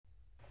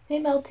Hey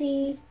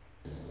Melty.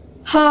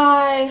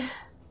 Hi.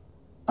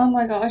 Oh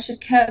my gosh, it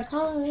kept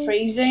Hi.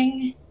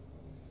 freezing.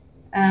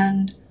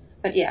 And,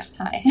 but yeah,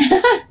 hi.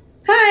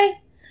 Hi.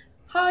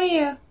 How are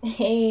you?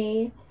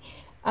 Hey.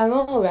 I'm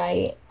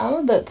alright. I'm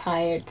a bit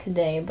tired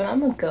today, but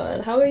I'm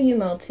good. How are you,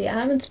 Melty? I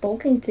haven't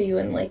spoken to you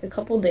in like a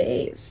couple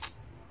days.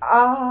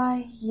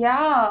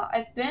 Yeah,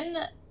 I've been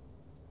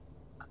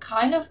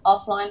kind of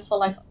offline for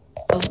like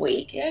a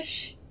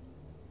week-ish.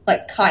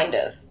 Like, kind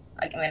of.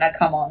 Like, I mean, I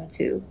come on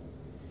to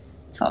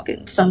talk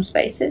in some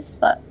spaces,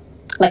 but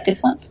like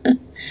this one.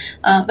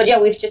 But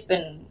yeah, we've just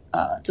been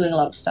doing a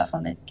lot of stuff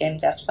on the game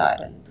dev side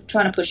and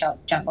trying to push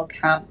out Jambo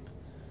Camp.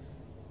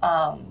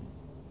 Um,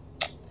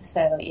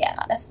 So yeah,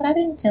 that's what I've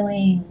been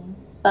doing.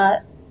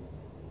 But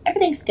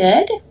everything's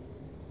good.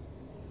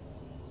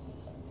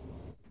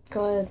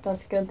 Good,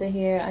 that's good to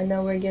hear. I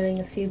know we're getting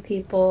a few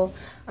people.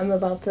 I'm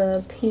about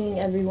to ping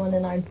everyone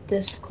in our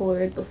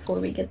Discord before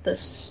we get this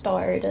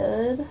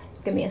started.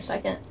 Give me a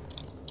second.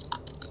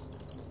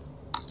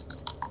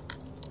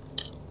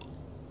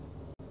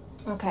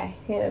 Okay,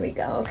 here we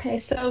go. Okay,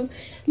 so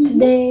Mm-hmm.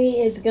 today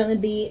is going to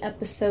be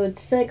episode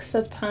 6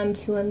 of Time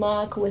to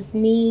Unlock with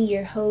me,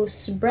 your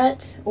host,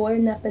 Brett, or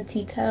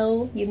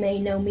Nepatito. You may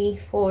know me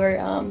for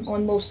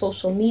on most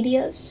social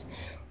medias.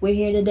 We're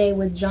here today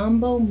with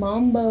Jambo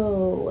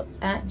Mambo.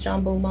 At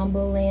Jambo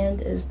Mambo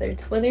Land is their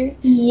Twitter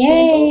handle.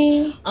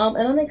 Yay! And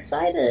I'm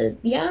excited.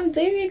 Yeah, I'm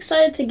very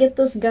excited to get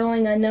this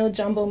going. I know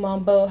Jambo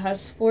Mambo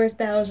has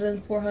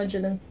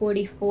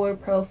 4,444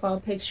 profile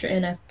picture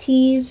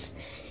NFTs.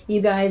 You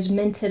guys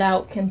minted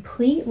out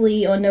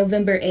completely on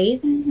November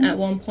 8th Mm-hmm. at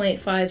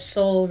 1.5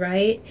 Sol,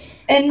 right?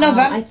 In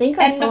November, I think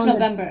I end saw of in the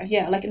November.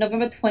 Yeah, like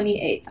November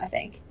 28th, I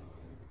think.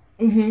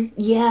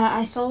 Yeah,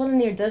 I saw it in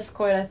your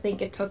Discord. I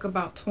think it took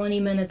about 20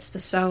 minutes to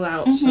sell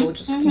out, so Mm-hmm.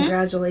 just Mm-hmm.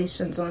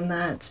 congratulations on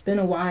that. It's been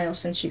a while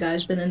since you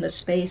guys been in the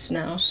space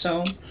now,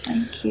 so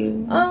Thank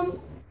you. um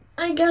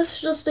I guess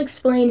just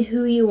explain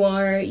who you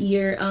are,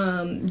 your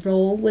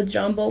role with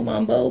Jumbo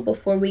Mambo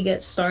before we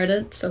get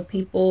started so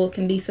people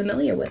can be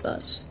familiar with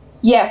us.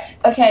 Yes.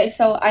 Okay.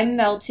 So I'm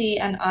Melty,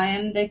 and I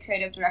am the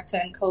creative director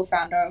and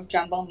co-founder of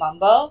Jambo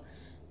Mambo.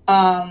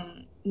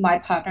 My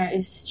partner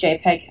is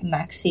JPEG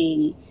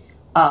Maxi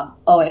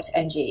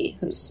OXNG,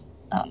 who's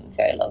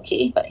very low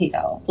key, but he's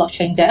our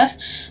blockchain dev.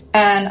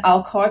 And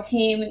our core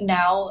team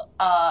now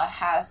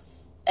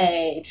has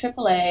a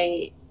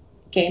AAA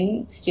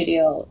game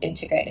studio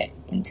integrated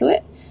into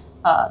it.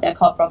 They're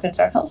called Broken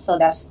Circle. So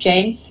that's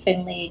James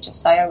Finley,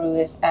 Josiah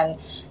Ruiz, and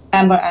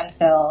Amber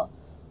Ansel,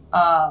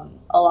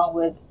 along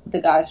with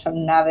the guys from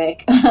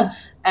Navic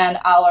and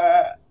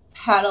our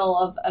panel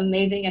of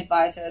amazing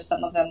advisors.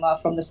 Some of them are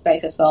from the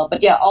space as well.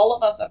 But yeah, all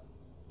of us are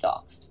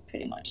doxed,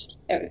 pretty much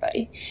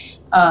everybody.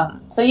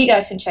 So you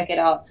guys can check it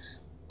out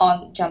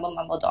on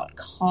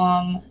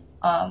jambomumble.com.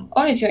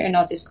 Or if you're in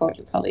our Discord,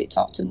 you probably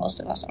talked to most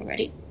of us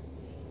already.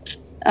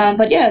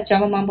 But yeah,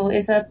 Jambo Mambo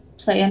is a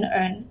play and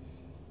earn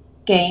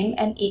game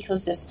and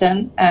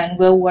ecosystem, and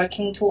we're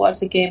working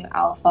towards a game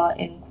alpha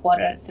in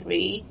quarter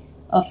 3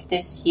 of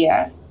this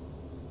year.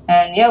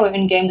 And yeah, we're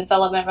in game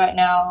development right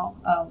now,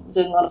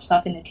 doing a lot of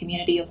stuff in the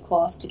community, of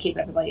course, to keep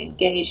everybody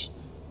engaged.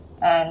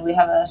 And we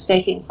have a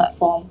staking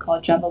platform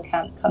called Jambo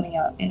Camp coming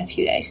out in a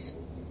few days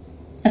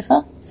as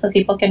well. So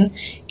people can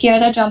gear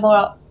their Jumbo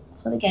up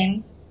for the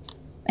game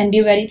and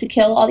be ready to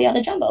kill all the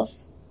other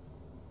Jumbos.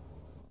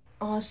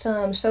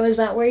 Awesome. So is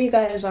that where you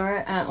guys are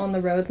at on the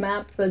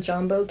roadmap, the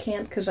Jumbo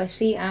Camp? Because I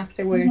see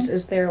afterwards, Mm-hmm.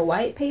 is there a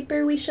white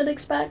paper we should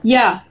expect?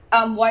 Yeah,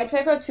 White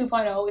Paper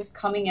 2.0 is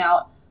coming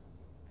out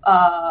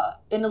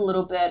in a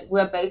little bit.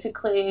 We're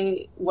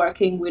basically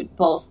working with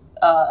both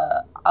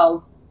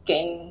our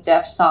game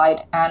dev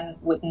side and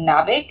with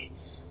Navic.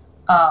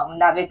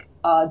 Navic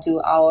do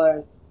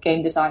our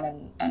game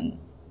design and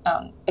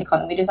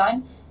economy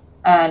design.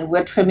 And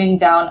we're trimming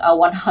down a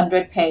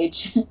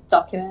 100-page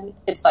document.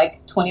 It's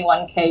like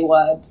 21K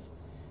words,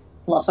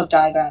 lots of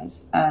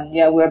diagrams. And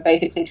yeah, we're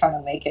basically trying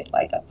to make it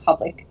like a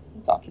public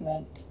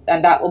document.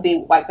 And that will be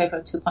White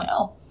Paper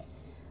 2.0.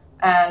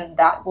 And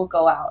that will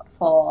go out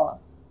for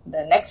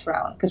the next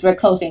round because we're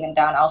closing it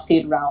down our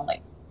seed round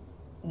like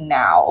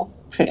now,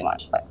 pretty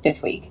much like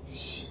this week.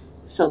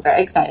 So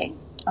very exciting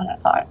on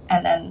that part.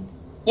 And then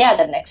yeah,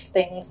 the next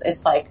things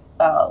is like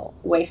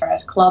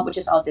Wayfarers Club, which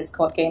is our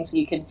Discord game, so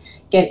you can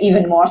get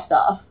even more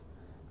stuff,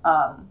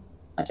 and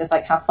just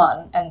like have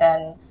fun. And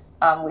then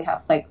we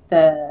have like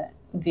the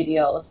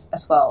videos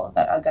as well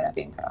that are gonna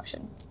be in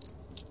production.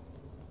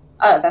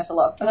 That's a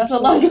lot. That's a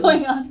lot Absolutely.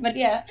 going on, but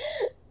yeah.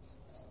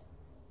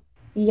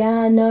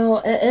 Yeah, no,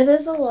 it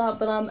is a lot,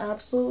 but I'm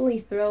absolutely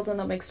thrilled and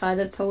I'm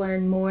excited to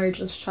learn more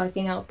just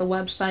checking out the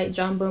website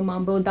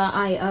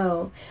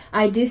jambomambo.io.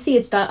 I do see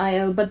it's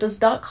 .io, but does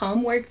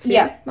 .com work too,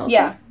 Yeah, Melty?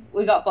 yeah,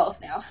 we got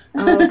both now.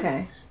 Oh,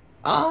 okay.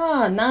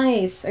 Ah,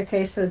 nice.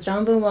 Okay, so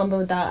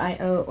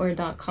jambomumbo.io or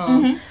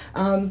 .com.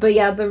 Mm-hmm. But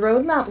yeah, the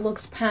roadmap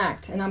looks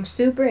packed, and I'm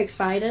super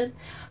excited.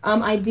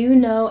 I do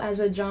know as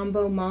a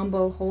Jumbo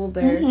Mambo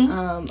holder,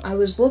 Mm-hmm. I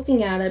was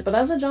looking at it, but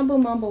as a Jumbo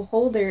Mambo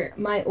holder,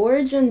 my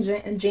Origin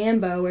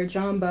Jambo or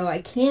Jumbo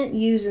I can't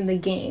use in the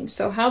game.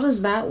 So how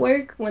does that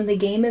work when the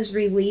game is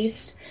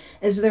released?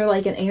 Is there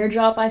like an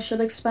airdrop I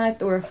should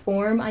expect or a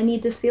form I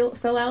need to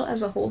fill out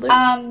as a holder?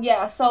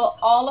 Yeah, so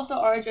all of the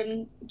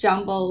Origin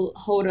Jumbo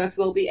holders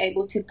will be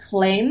able to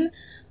claim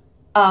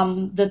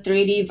the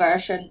 3D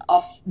version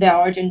of their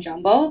Origin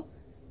Jumbo,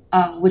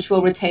 which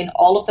will retain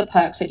all of the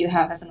perks that you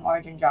have as an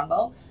Origin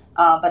Jumbo.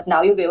 But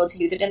now you'll be able to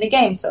use it in the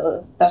game,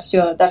 so that's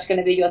going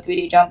to be your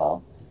 3D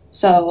Jumbo.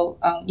 So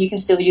you can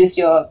still use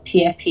your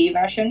PFP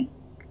version,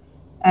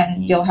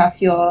 and you'll have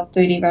your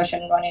 3D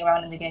version running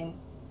around in the game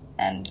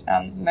and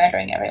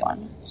murdering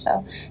everyone.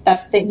 So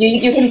that's the thing.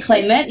 You can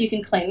claim it. You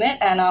can claim it,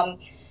 and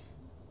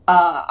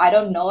I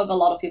don't know if a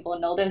lot of people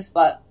know this,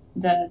 but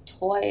the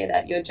toy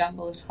that your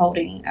Jumbo is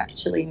holding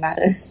actually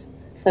matters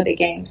for the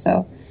game.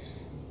 So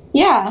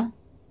yeah,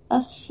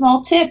 a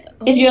small tip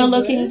if you're Oh,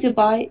 looking word? to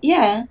buy.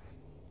 Yeah,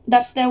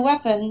 that's their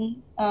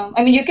weapon.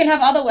 I mean, you can have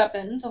other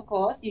weapons, of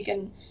course. You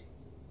can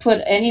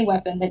put any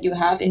weapon that you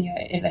have in your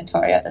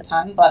inventory at the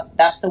time, but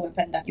that's the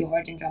weapon that your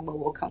Origin Jumbo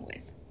will come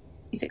with,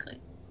 basically.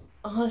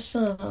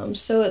 Awesome.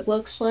 So it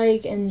looks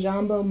like in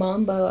Jambo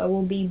Mambo, I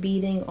will be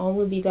beating all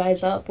of you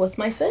guys up with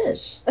my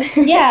fish.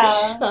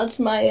 Yeah, That's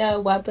my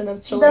weapon of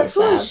the choice.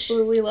 I foosh.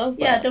 absolutely love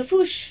Yeah, that. the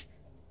foosh.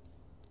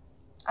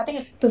 I think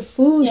it's The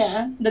foosh.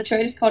 yeah. The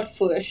trade is called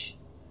foosh,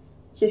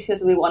 just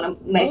because we want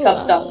to make Oh,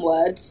 up dumb wow.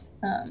 words.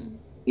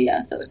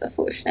 Yeah, so it's a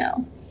foosh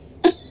now.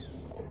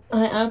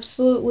 I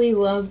absolutely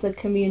love the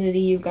community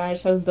you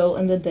guys have built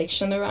and the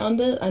diction around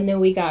it. I know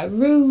we got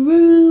Roo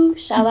Roo.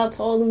 Shout out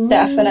to all the Roos.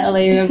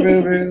 Definitely a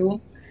Ruru.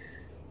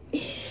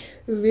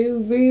 Roo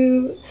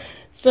Roo.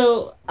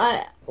 So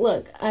I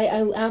look, I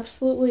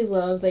absolutely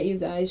love that you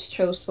guys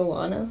chose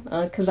Solana,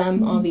 because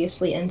I'm Mhm.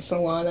 obviously in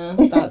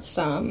Solana. That's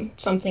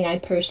something I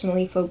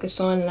personally focus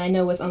on, and I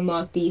know with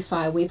Unlock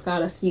DeFi we've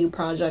got a few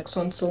projects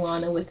on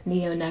Solana with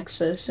Neo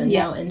Nexus and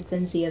Yeah. now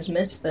Infinity as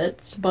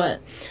Misfits. But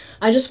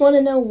I just want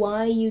to know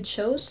why you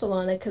chose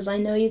Solana, because I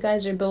know you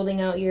guys are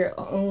building out your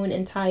own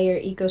entire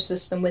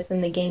ecosystem within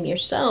the game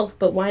yourself.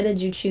 But why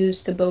did you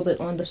choose to build it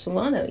on the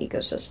Solana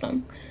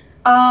ecosystem?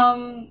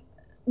 Um,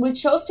 we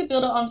chose to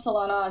build it on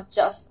Solana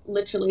just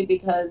literally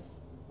because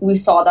we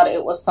saw that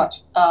it was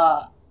such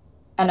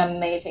an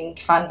amazing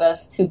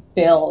canvas to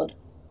build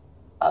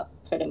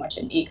pretty much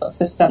an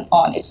ecosystem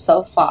on. It's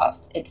so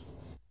fast. It's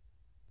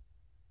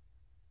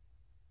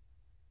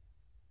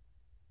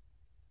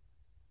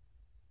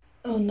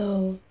Oh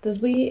no,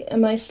 did we?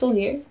 Am I still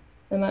here?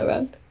 Am I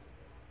rubbed?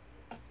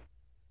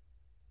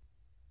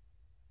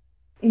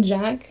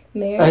 Jack,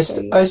 Merrick,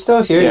 are you? I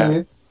still hear Yeah,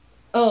 you.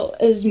 Oh,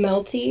 is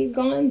Melty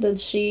gone? Did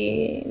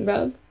she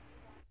rub?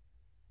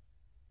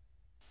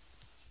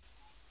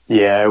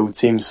 yeah, it would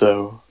seem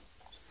so.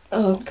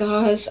 Oh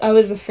gosh, I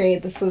was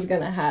afraid this was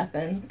gonna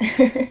happen.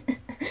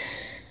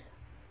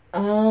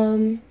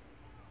 um,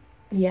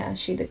 yeah,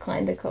 she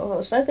declined the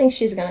co-host. I think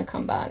she's gonna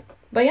come back.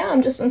 But yeah,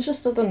 I'm just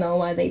interested to know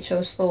why they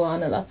chose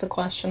Solana. That's a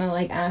question I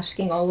like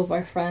asking all of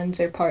our friends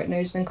or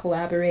partners and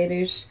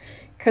collaborators.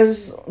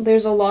 Because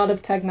there's a lot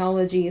of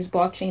technologies,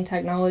 blockchain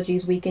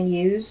technologies we can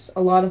use,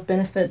 a lot of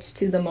benefits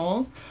to them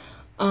all.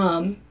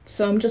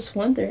 So I'm just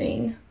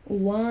wondering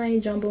why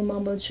Jumbo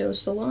Mambo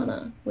chose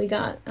Solana. We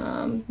got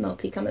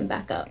Melty coming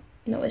back up.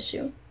 No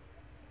issue.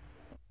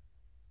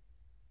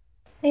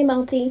 Hey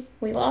Melty,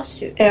 we lost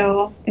you again.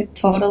 ew, it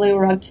totally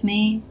rugged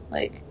me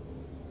like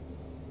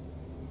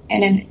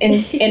in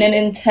an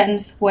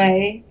intense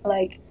way.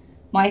 Like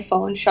my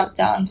phone shut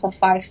down for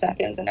 5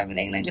 seconds and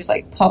everything, and then just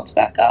like popped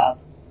back up.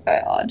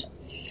 Very odd.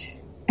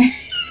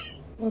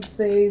 That's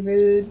very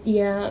rude.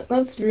 Yeah,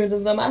 that's rude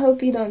of them. I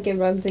hope you don't get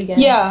rugged again,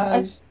 Yeah,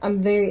 because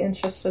I'm very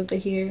interested to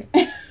hear.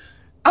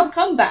 I'll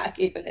come back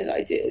even if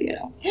I do.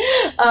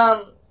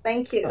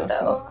 Thank you Awesome.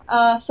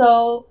 though.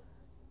 So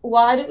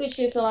why did we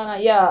choose Solana?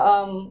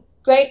 Yeah,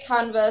 great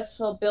canvas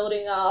for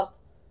building up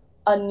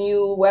a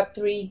new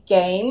Web3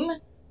 game.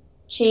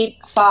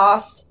 Cheap,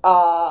 fast.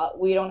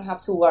 We don't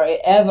have to worry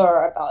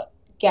ever about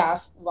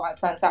gas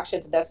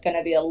transactions. There's going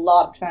to be a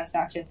lot of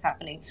transactions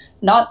happening,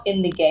 not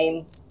in the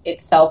game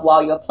itself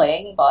while you're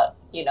playing, but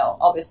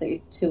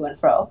obviously to and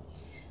fro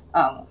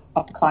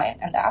of the client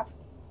and the app.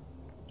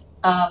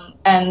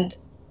 And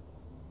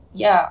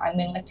yeah, I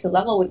mean, like to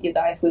level with you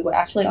guys, we were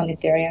actually on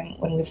Ethereum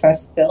when we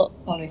first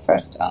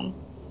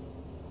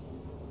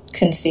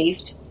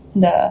conceived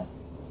the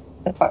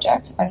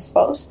project, I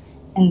suppose,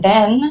 and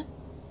then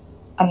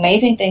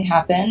amazing thing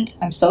happened.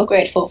 I'm so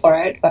grateful for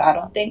it, but I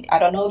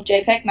don't know if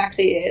JPEG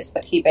Maxi is,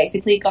 but he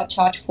basically got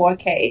charged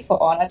 4K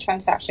for on a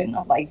transaction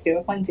of like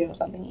 0.0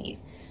 something ETH,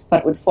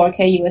 but with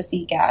 4K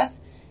USD gas,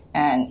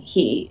 and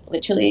he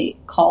literally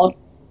called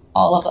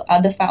all of the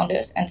other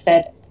founders and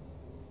said,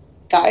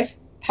 "Guys,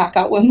 pack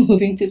out. We're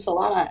moving to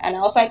Solana," and I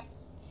was like,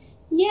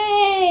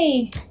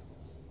 "Yay!"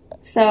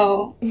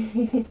 So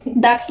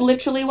that's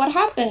literally what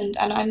happened.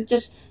 And I'm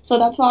just, so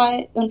that's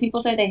why when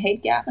people say they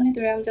hate gas on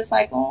Ethereum, I'm just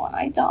like, oh,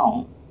 I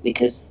don't,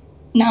 because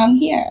now I'm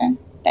here.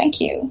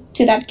 Thank you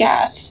to that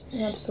gas.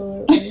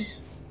 Absolutely.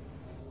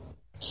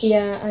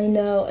 Yeah, I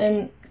know.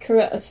 And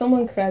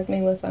someone correct me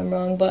if I'm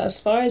wrong, but as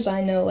far as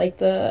I know, like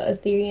the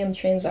Ethereum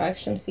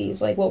transaction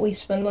fees, like what we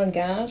spend on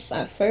gas,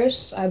 at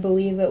first I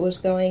believe it was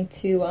going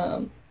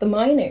to the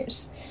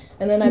miners.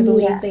 And then I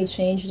believe Yeah. they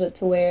changed it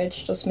to where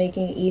it's just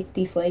making ETH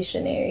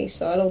deflationary,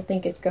 so I don't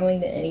think it's going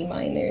to any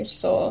miners.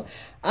 So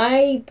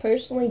I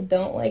personally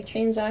don't like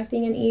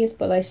transacting in ETH,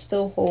 but I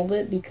still hold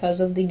it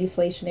because of the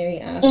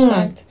deflationary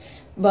aspect.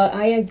 But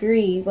I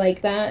agree,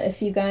 like that,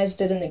 if you guys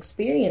didn't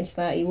experience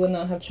that, you would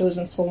not have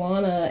chosen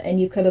Solana and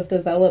you could have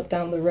developed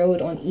down the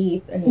road on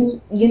ETH and,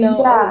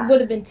 it would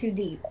have been too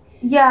deep.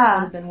 Yeah.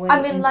 Would have been way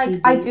I mean, in like,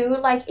 too I deep. do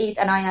like ETH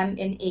and I am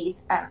in ETH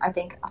and I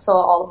think so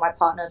are all of my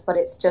partners, but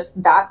it's just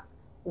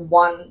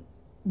one,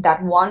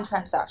 that one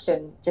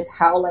transaction, just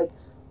how, like,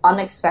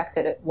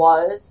 unexpected it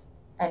was.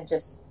 And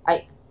just,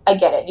 I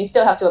get it. You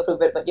still have to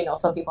approve it, but,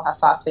 some people have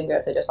fast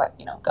fingers. They just, like,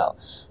 go.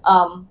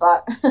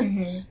 But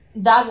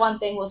that one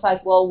thing was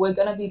like, well, we're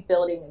going to be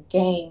building a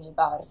game, you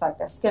guys. Like,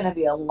 there's going to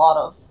be a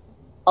lot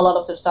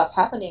of the stuff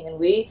happening, and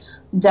we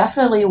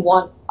definitely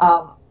want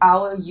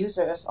our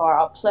users or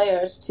our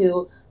players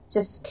to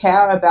just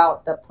care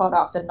about the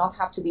product and not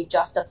have to be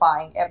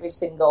justifying every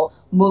single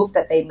move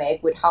that they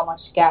make with how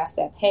much gas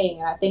they're paying.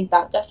 And I think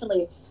that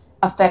definitely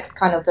affects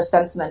kind of the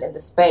sentiment in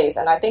the space,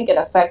 and I think it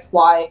affects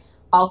why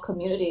our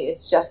community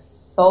is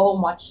just so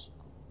much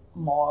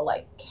more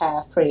like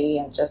carefree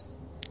and just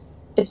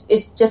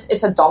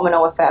it's a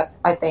domino effect.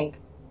 I think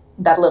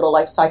that little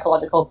like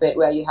psychological bit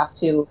where you have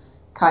to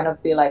kind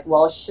of be like,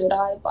 well, should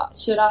I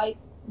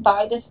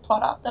buy this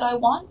product that I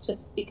want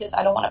just because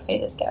I don't want to pay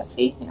this gas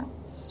fee?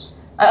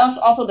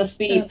 Also the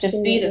speed. Absolutely. The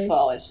speed as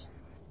well is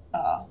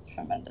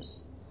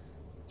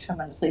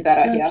tremendously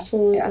better here.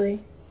 Absolutely.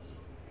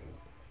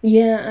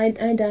 Yeah,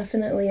 I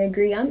definitely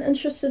agree. I'm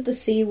interested to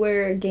see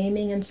where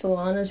gaming in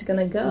Solana is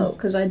gonna go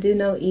because I do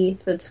know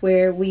ETH. That's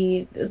where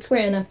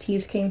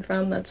NFTs came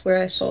from. That's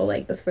where I saw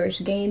like the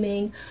first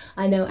gaming.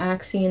 I know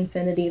Axie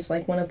Infinity is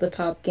like one of the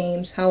top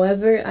games.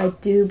 However, I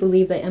do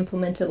believe they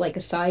implemented like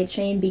a side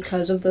chain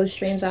because of those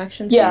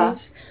transaction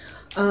fees.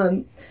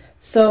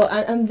 So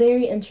I'm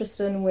very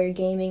interested in where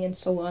gaming and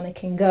Solana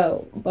can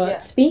go.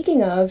 But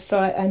speaking of, so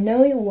I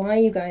know why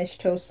you guys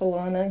chose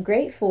Solana.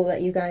 Grateful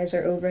that you guys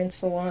are over in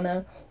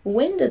Solana.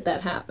 When did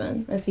that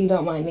happen, if you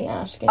don't mind me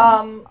asking?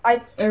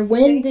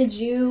 When did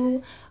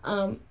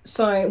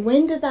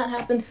that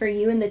happen for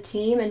you and the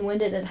team, and when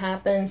did it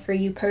happen for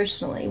you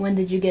personally? When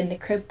did you get into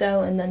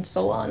crypto and then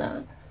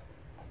Solana?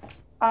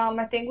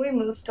 I think we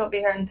moved over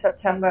here in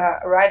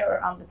September, right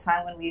around the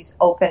time when we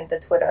opened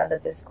the Twitter and the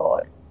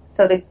Discord.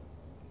 So the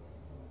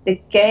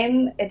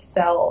game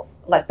itself,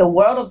 like the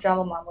world of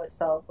Jambo Mambo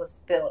itself, was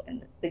built in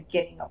the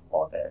beginning of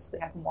August. We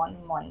had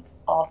 1 month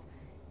of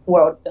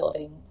world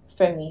building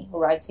for me,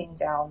 writing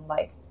down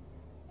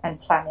and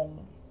planning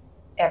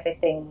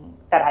everything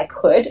that I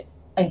could,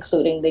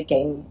 including the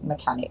game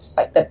mechanics,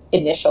 like the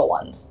initial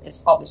ones.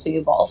 It's obviously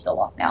evolved a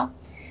lot now.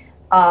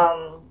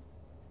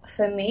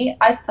 For me,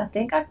 I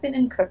think I've been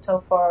in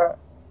crypto for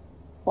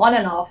on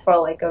and off for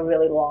like a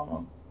really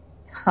long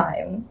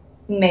time.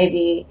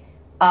 Maybe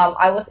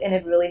I was in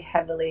it really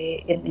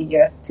heavily in the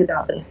year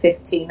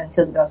 2015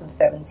 until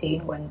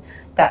 2017 when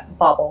that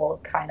bubble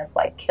kind of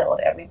like killed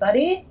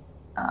everybody.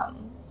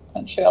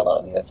 I'm sure a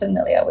lot of you are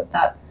familiar with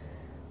that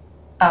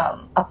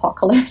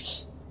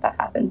apocalypse that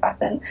happened back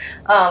then.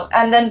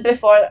 And then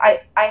before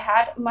I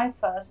had my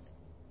first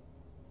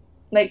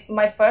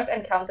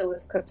encounter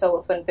with crypto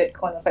was when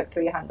Bitcoin was like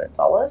 $300.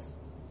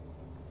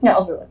 That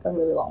was like a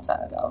really long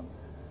time ago.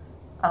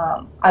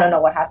 I don't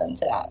know what happened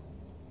to that.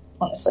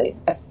 Honestly,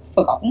 I've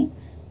forgotten.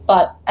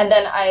 And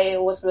then I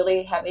was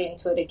really heavy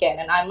into it again.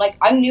 And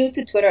I'm new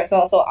to Twitter as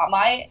well. So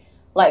my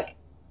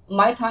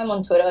time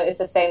on Twitter is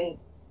the same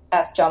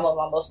as Jambo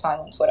Mambo's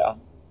time on Twitter.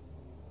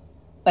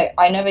 Like,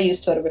 I never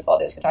used Twitter before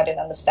this because I didn't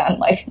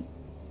understand, I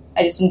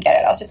just didn't get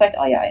it. I was just like,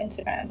 oh yeah,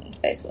 Instagram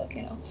and Facebook,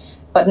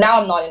 But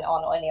now I'm not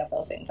on any of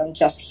those things. I'm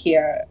just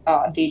here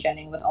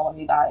DJing with all of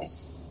you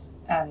guys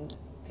and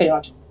pretty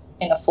much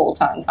in a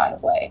full-time kind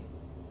of way.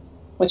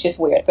 Which is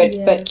weird,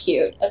 but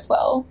cute as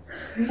well.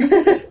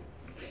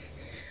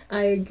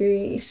 I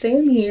agree.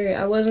 Same here.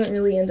 I wasn't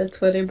really into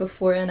Twitter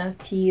before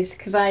NFTs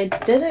because I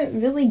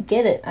didn't really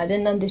get it. I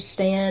didn't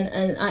understand,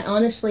 and I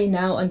honestly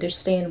now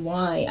understand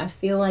why. I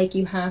feel like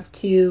you have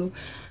to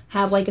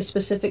have like a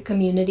specific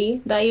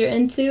community that you're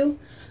into,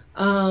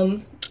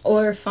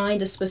 or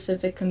find a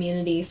specific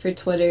community for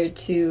Twitter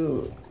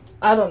to,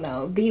 I don't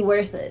know, be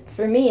worth it.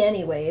 For me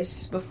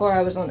anyways. Before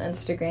I was on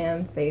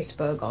Instagram,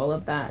 Facebook, all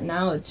of that.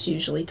 Now it's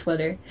usually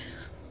Twitter.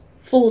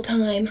 Full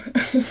time.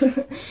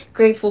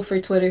 Grateful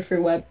for Twitter for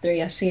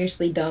Web3. I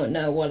seriously don't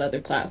know what other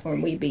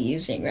platform we'd be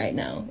using right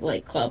now.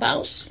 Like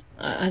Clubhouse?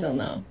 I don't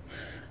know.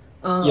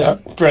 Yeah,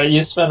 Brett,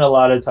 you spend a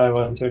lot of time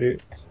on Twitter.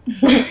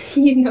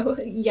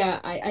 Yeah,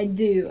 I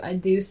do. I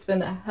do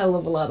spend a hell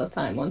of a lot of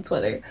time on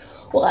Twitter.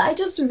 Well, I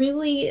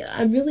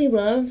really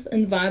love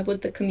and vibe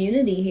with the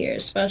community here,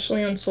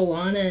 especially on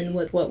Solana and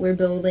with what we're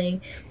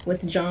building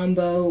with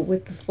Jambo,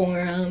 with the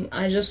forum.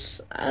 I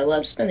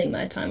love spending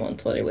my time on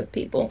Twitter with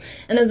people.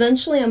 And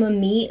eventually I'm gonna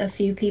meet a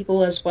few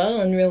people as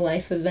well in real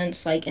life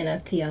events like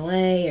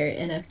NFTLA or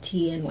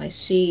NFT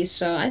NYC.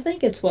 So I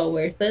think it's well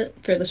worth it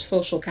for the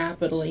social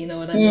capital, you know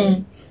what I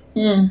mean?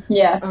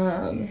 Yeah.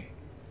 Um,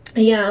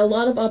 yeah, a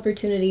lot of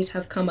opportunities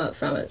have come up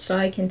from it, so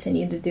I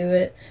continue to do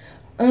it.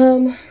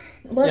 Um,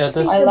 Yeah, let's see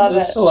I this for love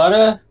this it.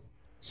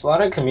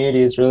 Solana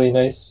community is really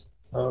nice.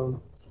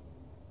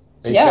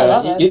 Like Yeah, I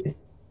love it.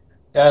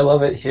 yeah, I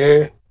love it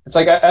here. It's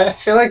like I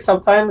feel like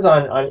sometimes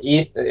on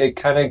ETH it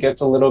kind of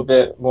gets a little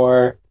bit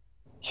more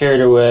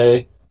carried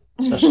away,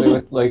 especially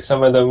with like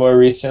some of the more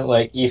recent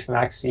like ETH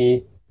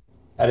maxi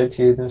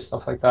attitudes and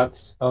stuff like that.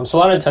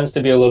 Solana tends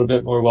to be a little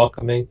bit more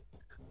welcoming.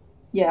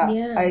 Yeah,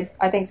 yeah.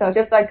 I think so.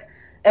 Just like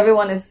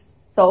everyone is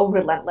so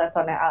relentless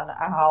on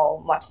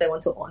how much they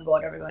want to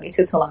onboard everybody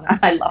to Solana.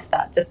 I love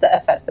that. Just the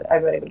efforts that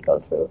everybody would go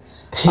through.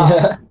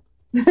 Yeah.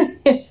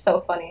 It's so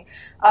funny.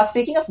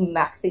 Speaking of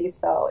Maxi,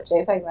 so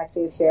JPEG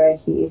Maxi is here.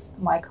 He's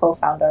my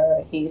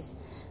co-founder. He's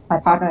my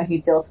partner. He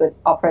deals with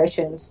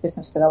operations,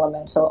 business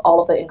development. So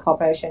all of the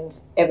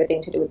incorporations,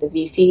 everything to do with the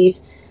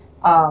VCs.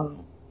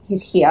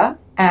 He's here,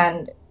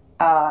 and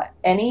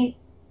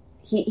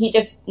he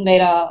just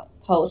made a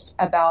post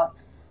about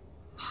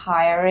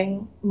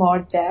hiring more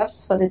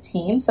devs for the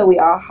team. So we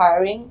are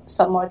hiring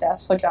some more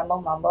devs for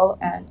Jambo Mambo,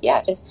 and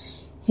yeah, just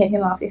hit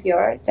him up if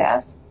you're a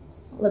dev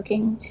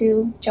looking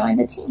to join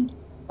the team.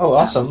 Oh,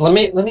 awesome. Let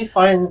me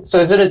find. So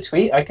is it a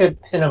tweet? I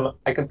could pin him.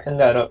 I could pin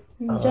that up.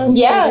 Just did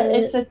Yeah,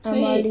 it's it. a I'm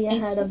tweet. already It's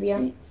ahead a of you.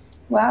 tweet.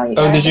 Wow, you Oh,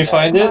 guys did are you very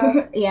find it?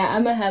 fast. Yeah,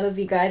 I'm ahead of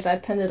you guys. I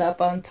pinned it up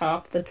on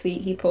top, the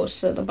tweet he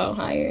posted about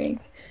hiring.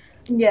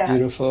 Yeah,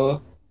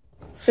 Beautiful.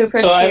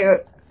 super So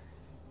cute.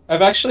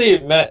 I've actually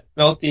met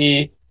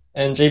Melty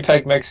and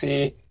JPEG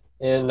Mexi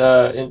in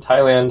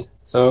Thailand,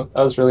 so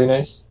that was really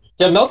nice.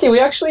 Yeah, Melty, we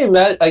actually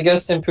met, I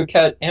guess, in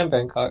Phuket and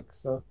Bangkok,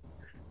 so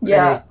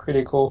Yeah,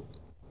 pretty cool.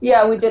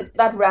 yeah, we did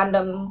that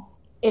random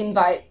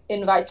invite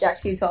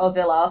Jaxi to our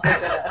villa for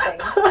dinner thing,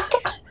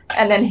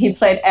 and then he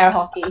played air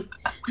hockey.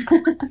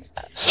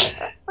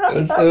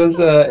 It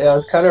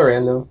was kind of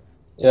random.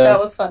 That Yeah.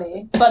 was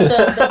funny. But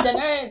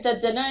the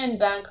dinner in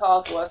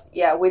Bangkok was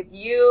with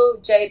you,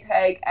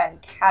 JPEG,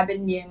 and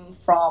Cabin Yim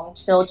from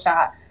Chill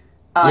Chat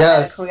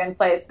at a Korean Yes.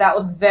 place. That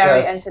was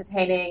very Yes.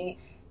 entertaining.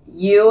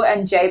 You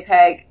and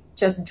JPEG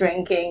just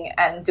drinking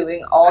and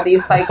doing all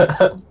these like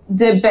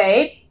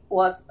debates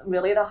was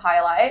really the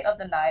highlight of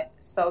the night.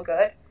 So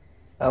good.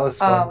 That was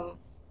fun.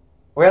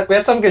 We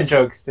had some good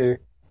jokes too.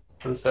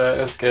 It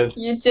was good.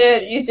 You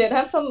did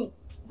have some.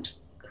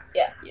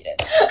 Yeah, you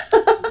did.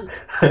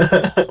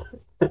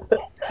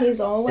 He's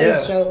always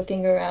Yeah.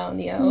 joking around,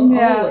 yo.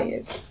 Yeah.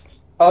 Always.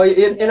 Oh,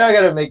 you know, I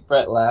gotta make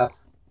Brett laugh.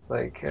 It's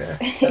like,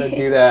 gotta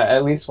do that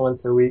at least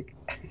once a week.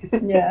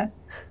 Yeah.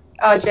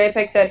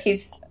 JPEG said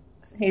he's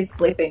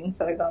sleeping,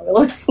 so he's not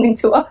really listening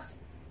to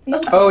us.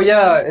 No Oh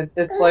yeah,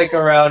 it's like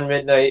around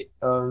midnight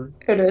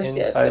It is, in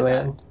yes.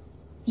 Thailand.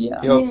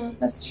 Yeah, Yup. Yeah.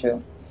 that's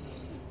true.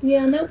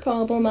 Yeah, no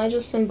problem. I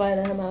just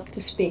invited him up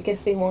to speak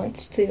if he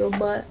wants to,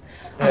 but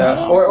Yeah,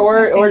 I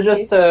or think just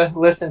he's- to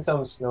listen to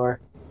him snore.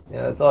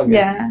 Yeah, it's all good.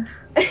 Yeah,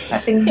 I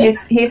think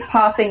he's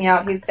passing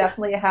out. He's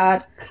definitely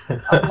had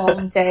a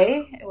long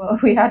day. Well,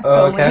 we had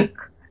so okay. many.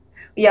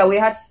 Yeah, we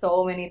had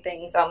so many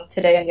things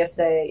today and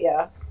yesterday.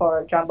 Yeah,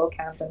 for Jambo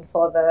Camp and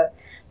for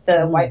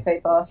the white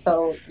paper.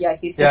 So yeah,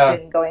 he's just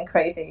been going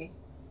crazy.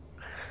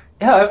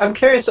 Yeah, I'm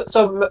curious.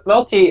 So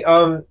Melty,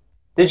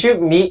 did you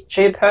meet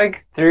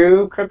JPEG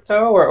through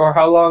crypto, or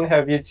how long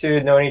have you two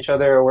known each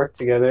other or worked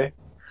together?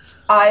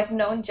 I've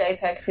known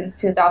JPEG since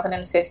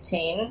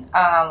 2015.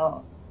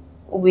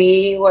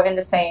 We were in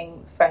the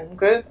same friend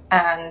group,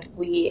 and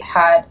we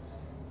had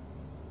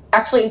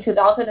actually in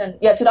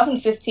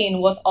 2015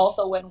 was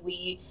also when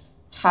we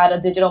had a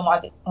digital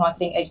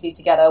marketing agency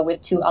together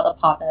with two other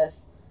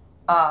partners,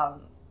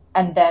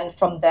 and then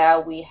from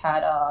there we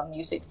had a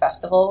music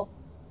festival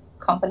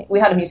company. We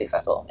had a music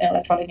festival, an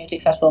electronic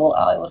music festival.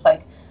 It was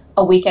like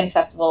a weekend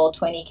festival,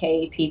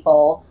 20K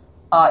people.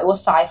 It was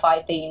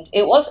sci-fi themed.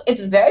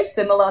 It's very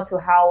similar to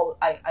how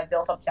I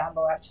built up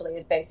Jambo actually.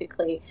 It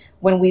basically,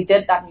 when we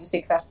did that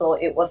music festival,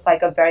 it was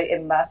like a very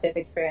immersive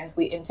experience.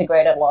 We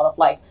integrated a lot of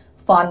like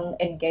fun,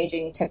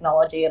 engaging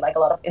technology, like a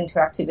lot of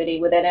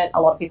interactivity within it.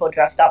 A lot of people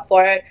dressed up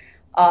for it.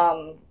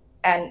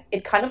 And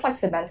it kind of like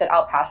cemented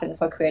our passion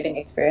for creating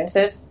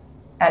experiences.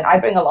 And I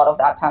bring a lot of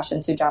that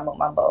passion to Jambo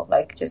Mambo,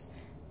 like just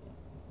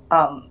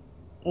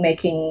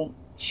making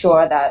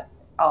sure that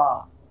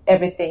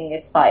everything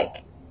is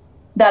like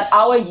that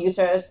our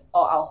users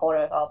or our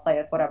holders, our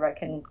players, whatever,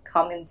 can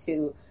come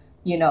into,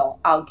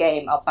 our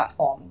game, our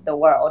platform, the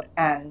world,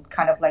 and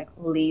kind of like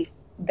leave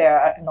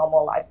their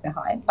normal life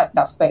behind. Like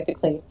that's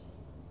basically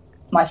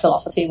my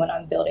philosophy when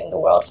I'm building the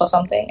world for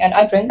something. And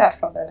I bring that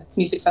from the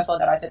music festival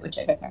that I did with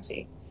JPEG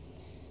Maxi.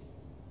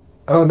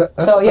 Oh, So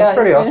that's yeah,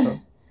 pretty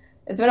awesome.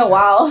 it's been a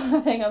while. I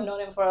think I've known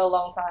him for a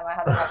long time. I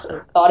haven't actually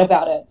thought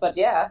about it, but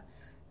yeah.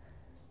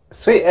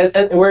 Sweet.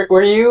 And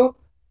were you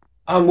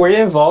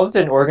involved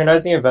in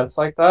organizing events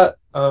like that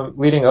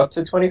leading up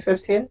to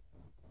 2015?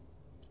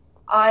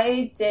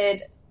 I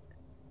did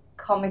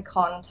Comic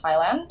Con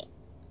Thailand.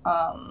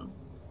 Um,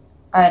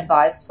 I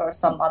advised for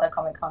some other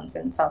Comic Cons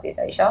in Southeast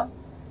Asia.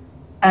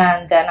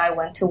 And then I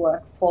went to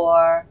work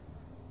for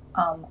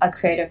a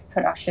creative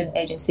production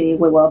agency.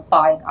 We were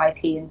buying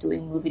IP and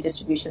doing movie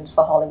distributions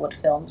for Hollywood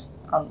films.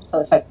 So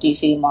it's like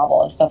DC,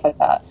 Marvel, and stuff like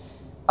that.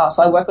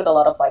 So I worked with a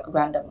lot of like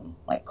random,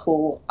 like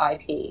cool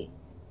IP.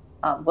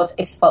 Was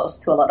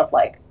exposed to a lot of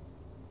like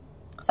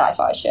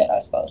sci-fi shit, I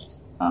suppose.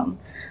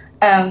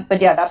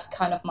 But yeah, that's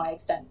kind of my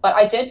extent. But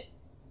I did,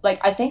 like,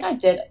 I think I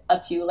did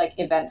a few like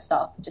event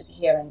stuff just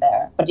here and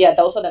there. But yeah,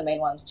 those are the main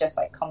ones, just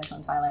like Comic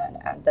Con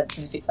Thailand and the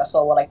music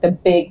festival were like the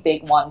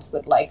big ones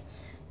with like,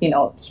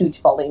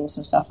 huge volumes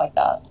and stuff like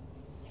that.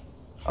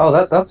 Oh,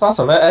 that's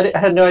awesome. I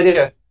had no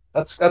idea.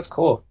 That's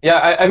cool.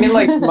 Yeah, I mean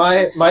like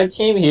my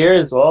team here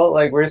as well,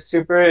 like we're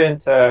super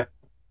into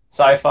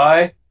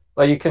sci-fi.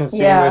 Like you can see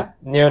with Yeah,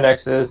 Neo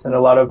Nexus and a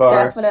lot of our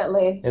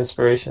definitely.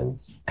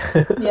 inspirations.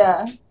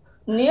 Yeah.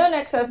 Neo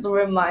Nexus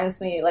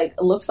reminds me, like,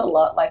 looks a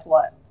lot like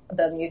what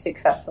the music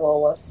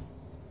festival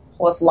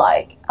was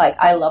like. Like,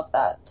 I love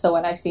that. So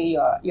when I see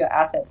your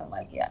assets, I'm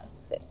like, yeah,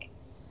 sick.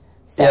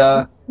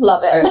 Yeah. Same.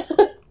 Love I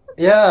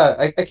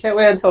it. I can't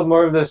wait until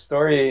more of the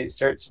story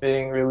starts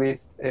being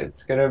released.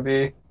 It's gonna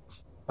be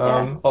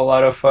Yeah. a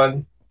lot of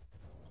fun.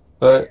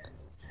 But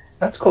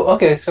that's cool.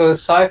 Okay, so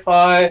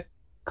sci-fi,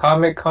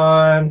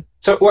 Comic-Con.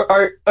 So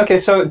okay,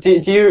 so do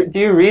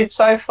you read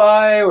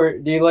sci-fi or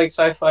do you like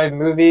sci-fi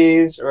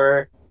movies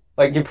or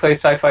like you play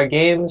sci-fi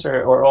games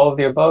or all of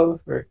the above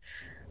or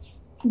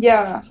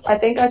Yeah, I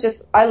think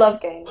I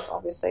love games,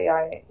 obviously.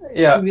 I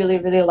yeah. really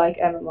like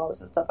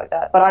MMOs and stuff like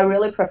that. But I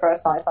really prefer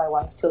sci-fi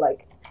ones to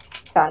like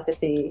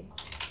fantasy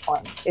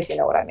ones, if you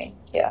know what I mean.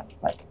 Yeah,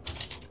 like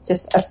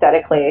just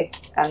aesthetically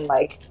and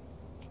like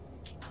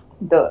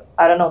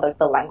I don't know, like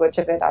the language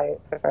of it, I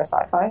prefer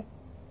sci-fi.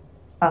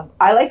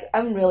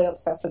 I'm really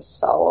obsessed with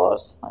Star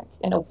Wars, like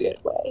in a weird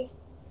way.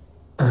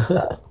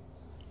 So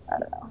I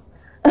don't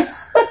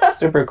know.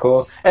 Super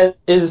cool. And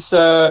is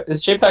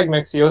JPEG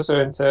Mixie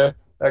also into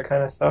that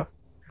kind of stuff?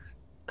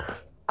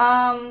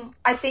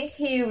 I think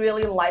he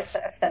really likes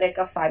the aesthetic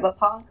of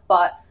cyberpunk,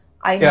 but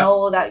I Yeah.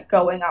 know that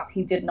growing up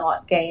he did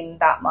not gain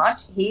that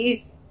much.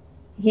 He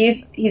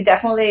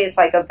definitely is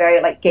like a very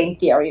like game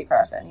theory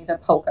person.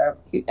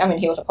 I mean,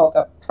 he was a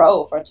poker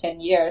pro for 10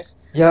 years.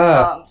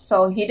 Yeah.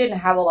 So he didn't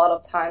have a lot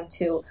of time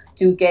to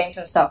do games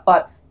and stuff.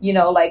 But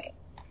like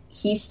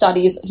he's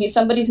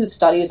somebody who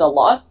studies a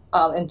lot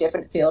in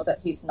different fields that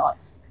he's not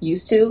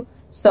used to.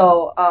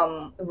 So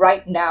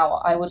right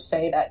now, I would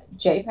say that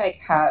JPEG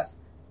has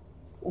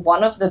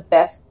one of the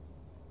best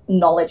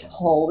knowledge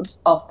holds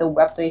of the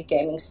Web3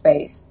 gaming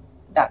space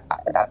that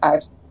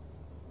I've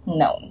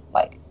known.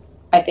 Like,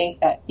 I think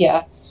that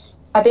yeah,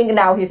 I think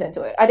now he's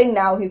into it. I think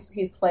now he's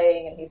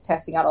playing and he's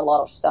testing out a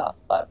lot of stuff.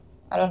 But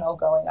I don't know.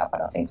 Growing up, I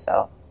don't think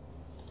so.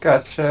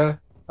 Gotcha.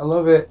 I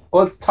love it.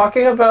 Well,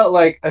 talking about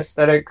like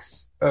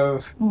aesthetics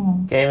of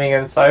Mm. gaming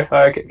and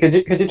sci-fi, could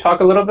you talk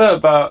a little bit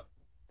about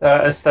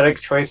the aesthetic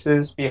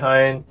choices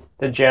behind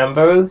the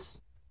Jambos?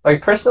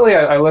 Like personally,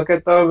 I look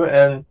at them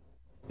and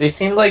they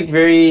seem like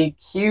very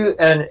cute,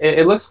 and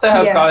it looks to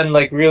have Yeah. gotten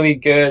like really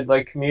good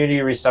like community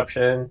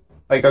reception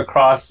like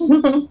across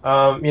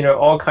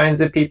all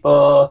kinds of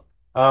people.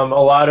 A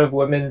lot of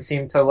women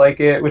seem to like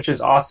it, which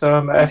is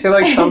awesome. I feel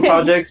like some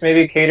projects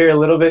maybe cater a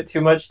little bit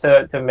too much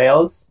to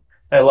males.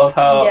 I love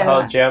how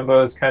Yeah.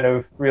 Jambos kind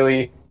of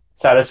really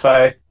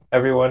satisfy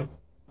everyone.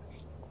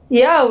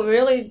 Yeah,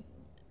 really.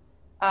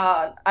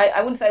 I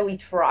wouldn't say we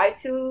try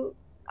to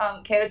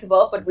cater to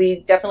both, but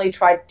we definitely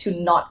try to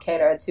not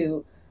cater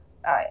to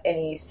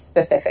any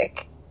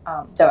specific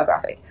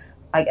demographic,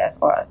 I guess,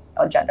 or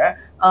gender.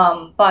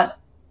 But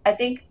I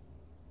think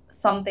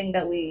something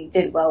that we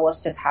did well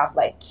was just have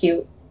like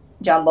cute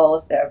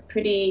jumbos. They're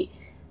pretty.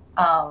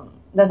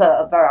 There's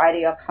a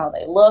variety of how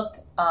they look.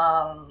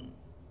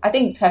 I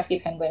think Pesky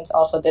Penguins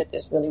also did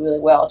this really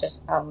well,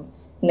 just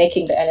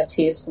making the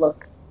NFTs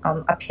look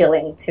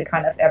appealing to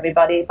kind of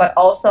everybody, but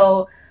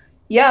also,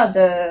 yeah,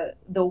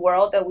 the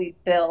world that we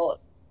built.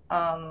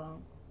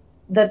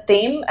 The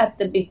theme at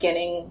the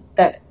beginning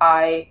that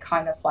I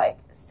kind of like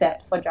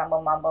set for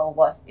Jambo Mambo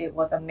was it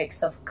was a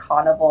mix of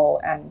carnival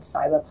and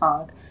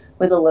cyberpunk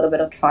with a little bit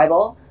of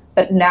tribal.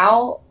 But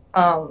now,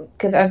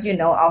 because as you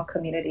know, our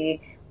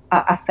community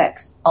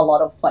affects a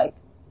lot of like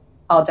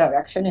our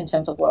direction in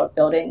terms of world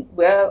building.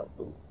 We're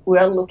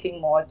looking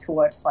more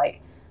towards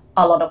like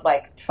a lot of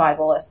like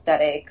tribal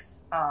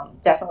aesthetics.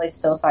 Definitely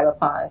still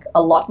cyberpunk.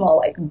 A lot more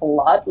like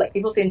blood. Like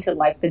people seem to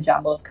like the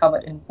Jambos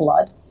covered in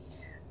blood.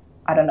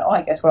 I don't know.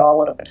 I guess we're all a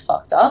little bit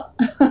fucked up,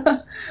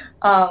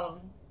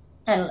 um,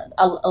 and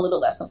a little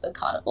less of the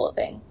carnival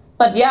thing.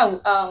 But yeah,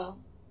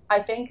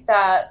 I think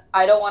that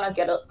I don't want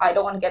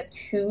to get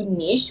too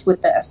niche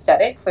with the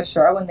aesthetic for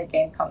sure when the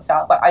game comes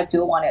out, but I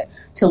do want it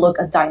to look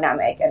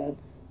dynamic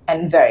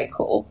and very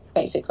cool.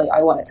 Basically,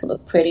 I want it to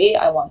look pretty.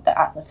 I want the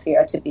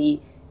atmosphere to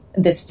be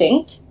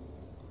distinct,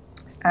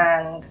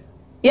 and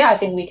yeah, I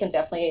think we can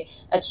definitely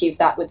achieve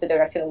that with the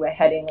direction we're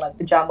heading. Like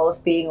the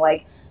Jambos being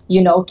like,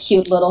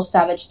 cute little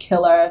savage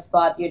killers,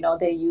 but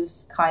they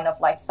use kind of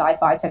like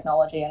sci-fi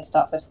technology and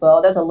stuff as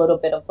well. There's a little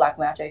bit of black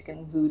magic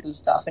and voodoo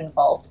stuff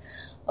involved,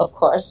 of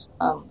course.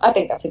 I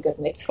think that's a good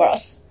mix for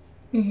us.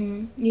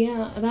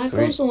 Yeah, that Sweet.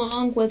 goes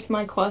along with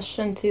my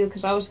question too,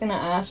 because I was gonna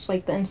ask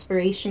like the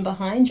inspiration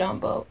behind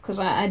Jambo, because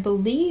I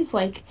believe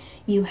like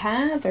you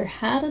have or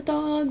had a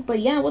dog, but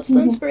yeah, what's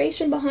the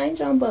inspiration behind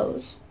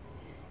Jambos?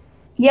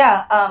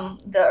 Yeah,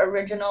 the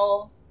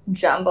original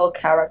Jambo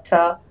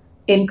character,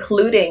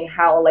 including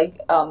how like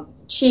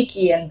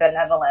cheeky and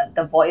benevolent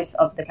the voice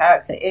of the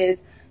character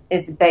is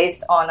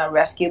based on a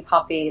rescue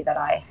puppy that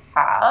I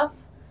have.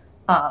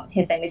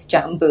 His name is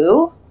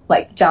Jambo,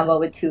 like Jambo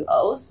with two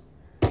O's.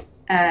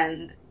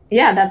 And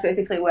yeah, that's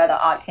basically where the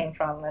art came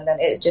from, and then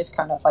it just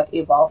kind of like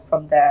evolved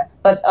from there.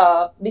 But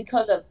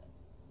because of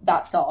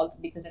that dog,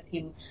 because of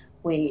him,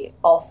 we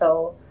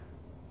also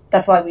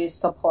that's why we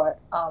support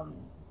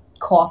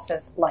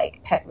causes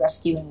like pet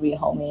rescue and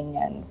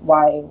rehoming, and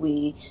why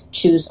we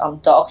choose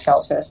dog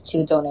shelters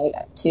to donate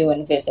to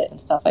and visit and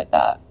stuff like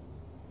that.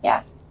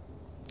 Yeah.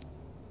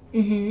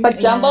 But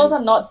Jambos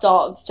are not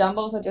dogs.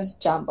 Jambos are just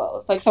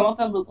Jambos. Like some of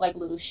them look like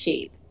little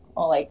sheep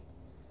or like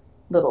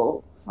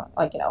little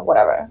like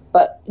whatever.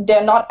 But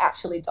they're not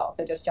actually dogs.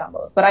 They're just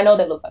Jambos. But I know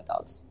they look like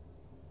dogs,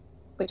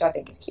 which I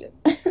think is cute.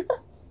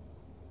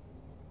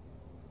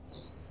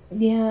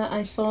 Yeah,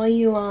 I saw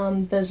you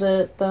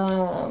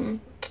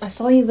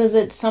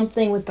visit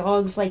something with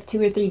dogs like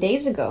 2 or 3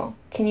 days ago.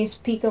 Can you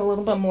speak a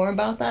little bit more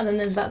about that? And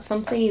is that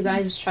something you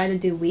guys try to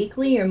do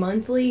weekly or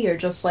monthly or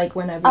just like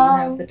whenever you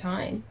have the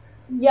time?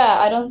 Yeah,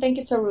 I don't think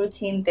it's a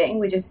routine thing.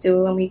 We just do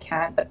it when we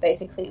can. But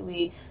basically,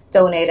 we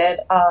donated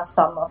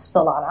some of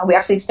Solana. We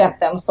actually sent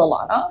them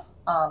Solana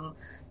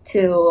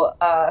to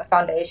a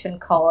foundation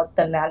called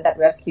The Man That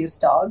Rescues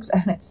Dogs.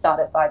 And it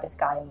started by this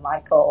guy,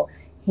 Michael.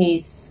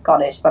 He's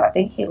Scottish, but I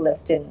think he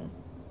lived in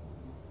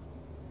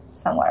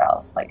somewhere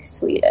else, like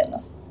Sweden,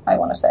 I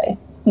want to say.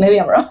 Maybe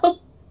I'm wrong.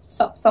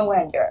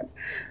 Somewhere in Europe.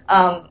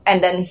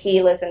 And then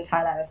he lives in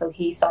Thailand, so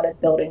he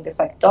started building this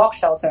like dog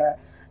shelter.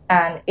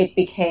 And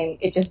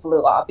it just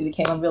blew up. It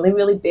became a really,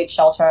 really big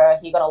shelter.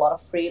 He got a lot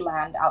of free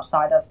land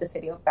outside of the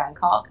city of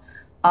Bangkok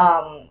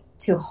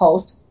to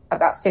host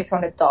about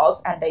 600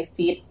 dogs, and they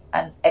feed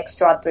an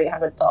extra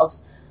 300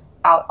 dogs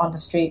out on the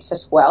streets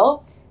as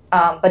well.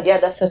 But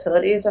yeah, the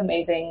facility is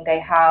amazing. They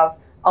have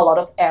a lot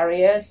of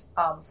areas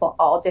for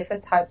all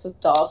different types of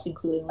dogs,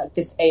 including like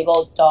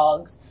disabled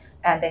dogs,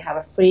 and they have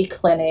a free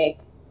clinic.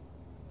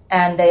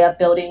 And they are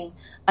building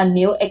a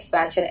new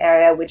expansion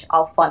area, which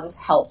our funds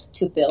helped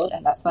to build.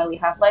 And that's why we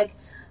have like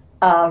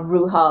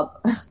Ruhub.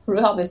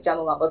 Ruhub is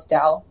Jambo Mambo's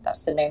DAO.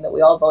 That's the name that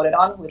we all voted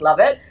on. We love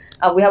it.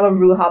 We have a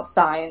Ruhub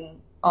sign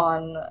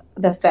on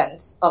the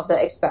fence of the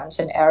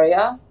expansion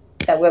area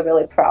that we're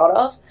really proud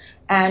of.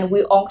 And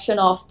we auctioned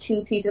off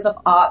 2 pieces of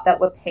art that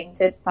were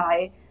painted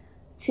by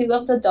 2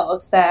 of the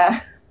dogs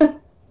there.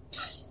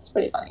 It's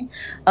pretty funny.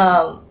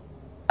 Oh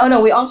no,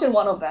 we auctioned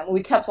one of them.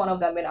 We kept one of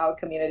them in our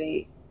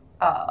community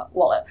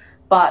wallet.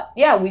 But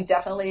yeah, we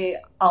definitely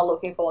are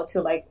looking forward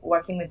to like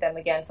working with them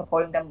again,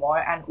 supporting them more.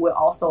 And we're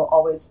also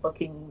always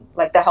looking,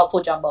 like the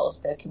Helpful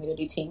Jumbos, the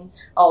community team,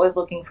 always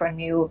looking for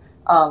new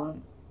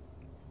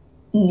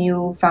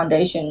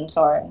foundations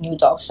or new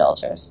dog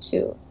shelters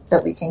too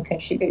that we can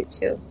contribute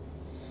to.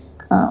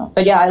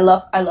 But yeah, I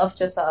love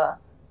just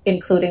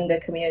including the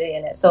community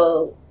in it.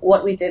 So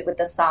what we did with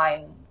the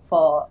sign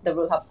for the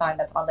Root Hub sign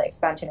that's on the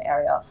expansion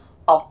area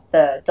of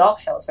the dog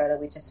shelter that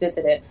we just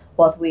visited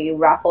was we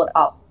raffled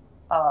up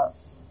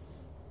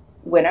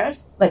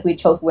winners. Like we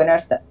chose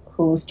winners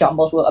whose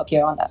jumbos will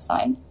appear on that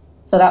sign.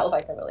 So that was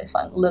like a really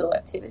fun little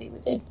activity we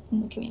did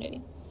in the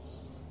community.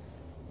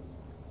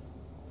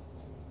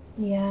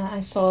 Yeah,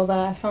 I saw that.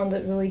 I found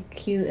it really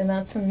cute, and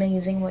that's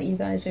amazing what you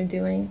guys are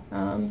doing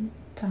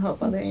to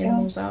help other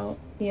animals out.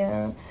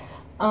 Yeah.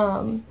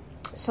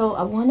 So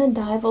I want to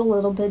dive a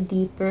little bit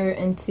deeper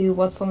into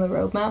what's on the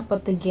roadmap,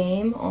 but the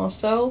game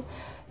also.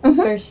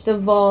 First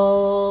of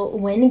all,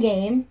 win a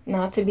game,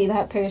 not to be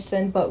that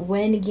person, but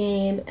win a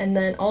game, and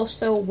then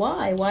also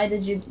why? Why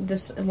did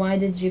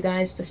you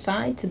guys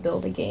decide to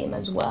build a game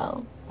as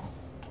well?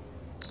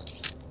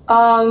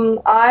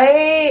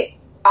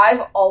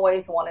 I've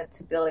always wanted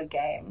to build a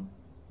game,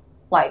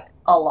 like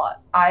a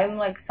lot. I'm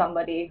like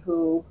somebody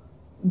who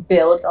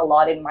builds a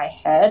lot in my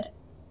head.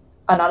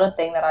 Another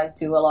thing that I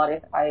do a lot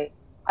is I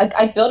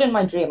build in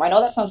my dream. I know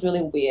that sounds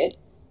really weird,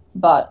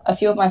 but a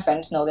few of my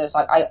friends know this.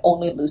 Like I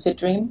only lucid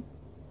dream.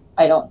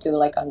 I don't do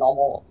like a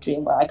normal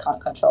dream where I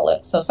can't control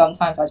it. So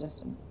sometimes I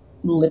just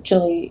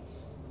literally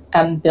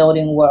am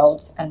building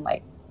worlds and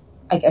like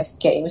I guess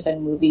games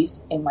and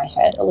movies in my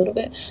head a little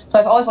bit. So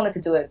I've always wanted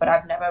to do it, but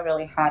I've never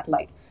really had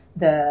like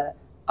the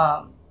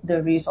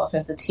the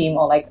resources, the team,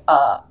 or like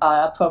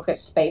appropriate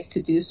space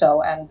to do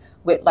so. And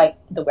with like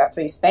the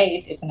Web3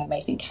 space, it's an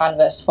amazing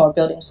canvas for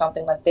building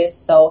something like this.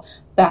 So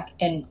back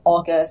in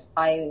August,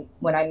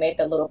 when I made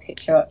the little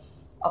picture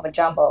of a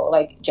Jambo,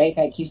 like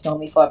JPEG, he's known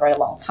me for a very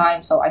long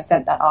time. So I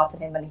sent that out to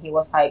him, and he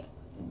was like,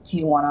 "Do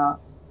you want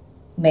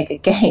to make a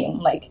game?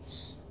 Like,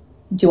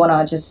 do you want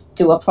to just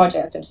do a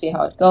project and see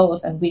how it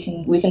goes? And we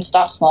can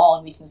start small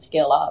and we can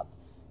scale up."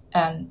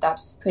 And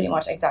that's pretty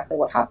much exactly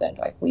what happened.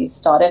 Like, we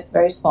started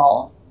very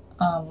small,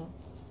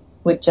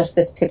 with just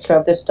this picture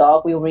of this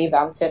dog. We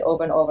revamped it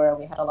over and over, and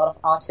we had a lot of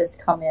artists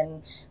come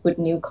in with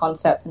new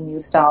concepts and new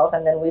styles,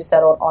 and then we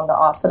settled on the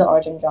art for the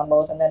Origin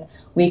Jumbos, and then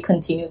we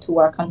continued to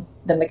work on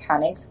the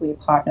mechanics. We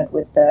partnered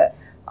with the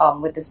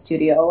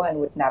studio and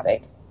with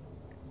Navic,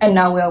 and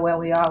now we're where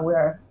we are.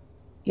 We're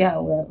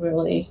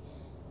really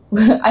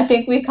I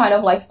think we kind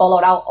of like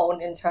followed our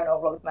own internal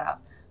roadmap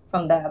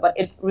from there, but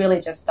it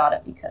really just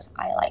started because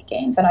I like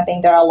games, and I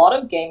think there are a lot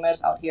of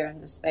gamers out here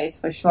in this space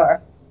for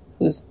sure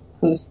who's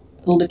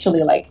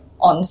literally like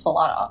on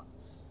Solana.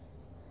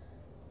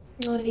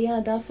 Oh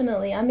yeah,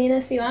 definitely. I mean,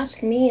 if you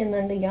ask me, and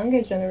then the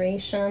younger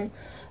generation,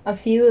 a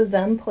few of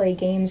them play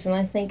games, and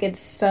I think it's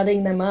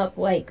setting them up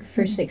like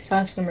for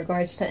success in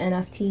regards to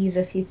NFTs.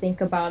 If you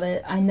think about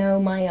it, I know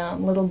my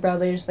little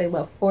brothers, they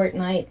love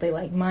Fortnite, they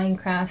like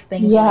Minecraft,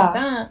 things like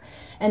that.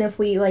 And if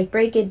we like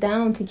break it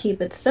down to keep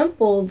it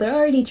simple, they're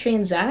already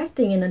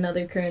transacting in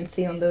another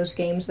currency on those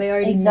games. They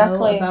already know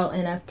about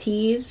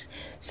NFTs.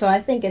 So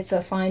I think it's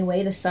a fine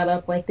way to set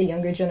up like the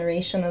younger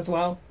generation as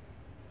well.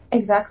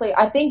 Exactly.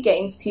 I think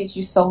games teach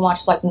you so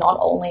much, like not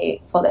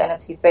only for the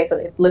NFT space,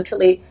 but it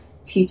literally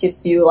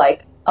teaches you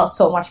like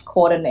so much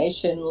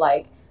coordination,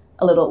 like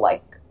a lot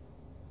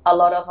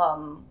of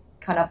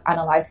kind of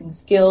analyzing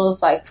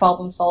skills, like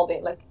problem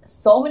solving, like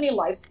so many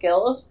life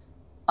skills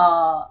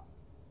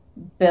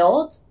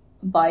built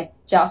by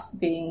just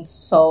being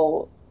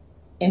so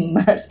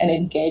immersed and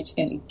engaged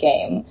in a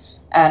game.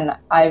 And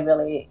I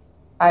really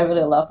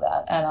love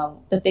that. And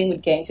the thing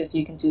with games is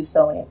you can do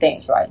so many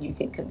things, right? You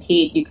can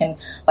compete, you can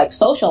like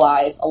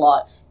socialize a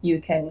lot, you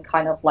can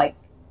kind of like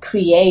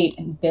create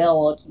and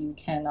build, you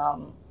can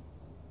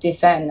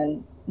defend,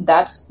 and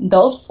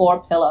those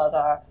four pillars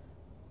are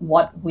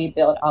what we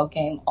build our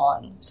game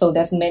on. So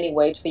there's many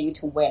ways for you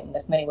to win,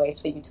 there's many ways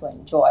for you to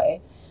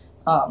enjoy.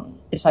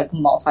 It's like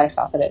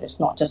multifaceted. It's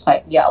not just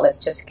like, yeah, let's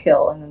just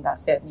kill and then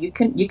that's it. You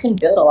can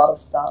build a lot of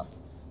stuff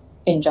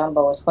in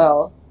Jambo as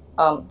well.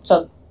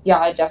 So yeah,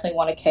 I definitely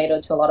want to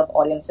cater to a lot of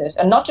audiences,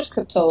 and not just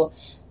crypto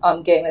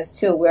gamers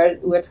too.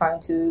 We're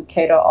trying to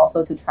cater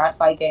also to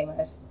TradFi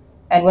gamers,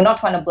 and we're not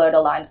trying to blur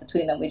the lines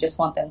between them. We just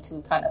want them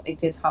to kind of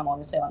exist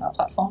harmoniously on our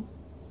platform.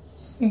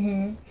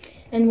 Mm-hmm.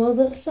 And will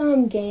this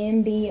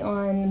game be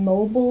on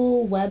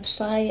mobile,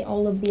 website,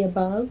 all of the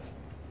above?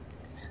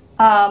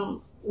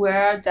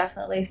 We're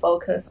definitely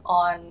focused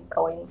on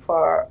going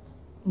for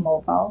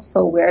mobile,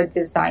 so we're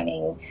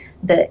designing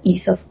the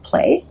ease of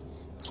play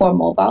for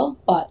mobile,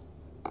 but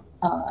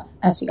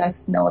as you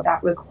guys know,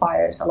 that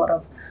requires a lot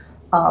of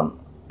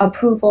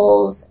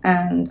approvals,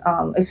 and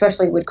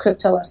especially with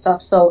crypto and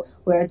stuff. So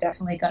we're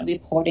definitely going to be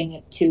porting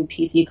it to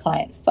PC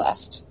client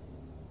first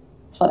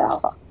for the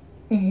alpha.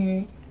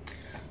 Mm-hmm.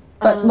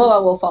 But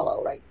mobile will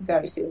follow right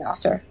very soon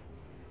after.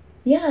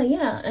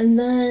 Yeah. And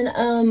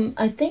then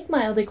I think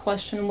my other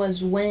question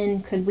was,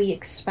 when could we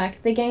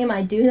expect the game?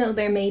 I do know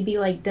there may be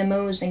like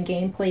demos and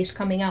gameplays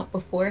coming out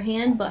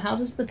beforehand, but how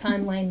does the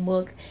timeline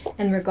look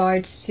in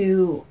regards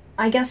to,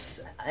 I guess,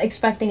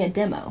 expecting a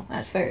demo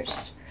at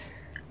first?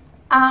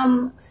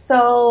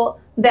 So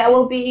there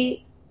will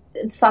be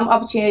some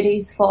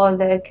opportunities for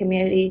the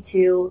community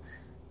to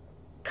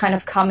kind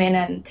of come in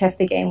and test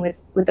the game with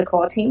the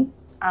core team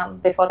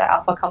before the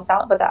alpha comes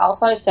out, but the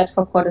alpha is set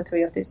for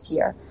Q3 of this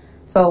year.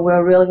 So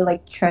we're really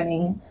like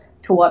churning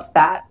towards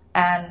that,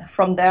 and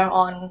from there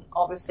on,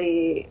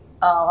 obviously,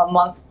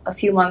 a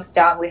few months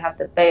down, we have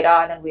the beta,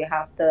 and then we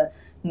have the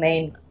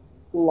main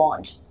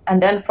launch,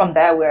 and then from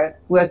there,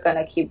 we're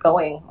gonna keep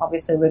going.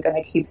 Obviously, we're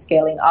gonna keep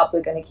scaling up.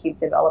 We're gonna keep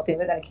developing.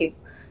 We're gonna keep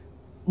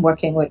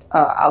working with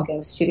our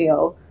game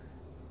studio,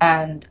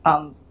 and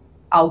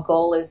our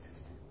goal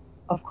is,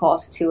 of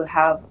course, to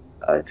have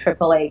a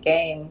AAA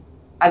game.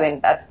 I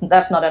mean, that's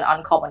not an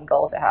uncommon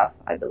goal to have.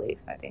 I believe.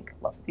 I think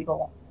lots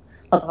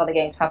of other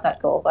games have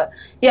that goal, but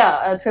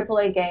yeah, a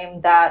AAA game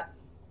that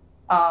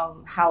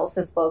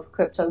houses both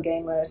crypto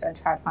gamers and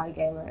TradFi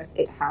gamers.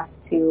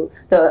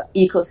 The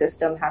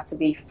ecosystem has to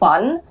be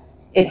fun.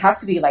 It has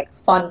to be like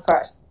fun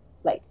first.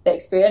 Like the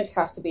experience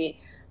has to be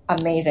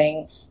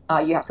amazing.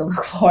 You have to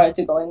look forward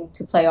to going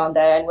to play on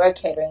there, and we're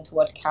catering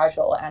towards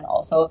casual and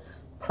also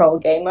pro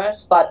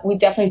gamers. But we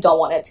definitely don't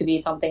want it to be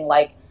something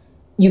like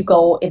you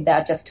go in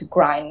there just to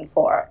grind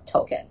for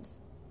tokens.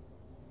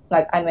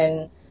 Like, I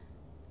mean,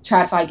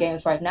 TradFi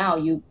games right now,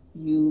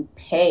 you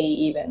pay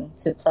even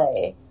to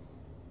play,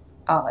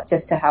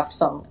 just to have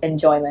some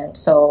enjoyment.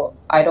 So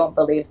I don't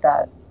believe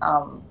that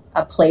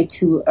a play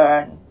to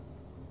earn,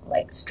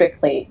 like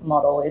strictly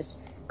model is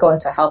going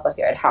to help us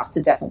here. It has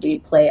to definitely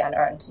play and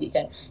earn. So you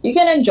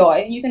can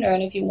enjoy, you can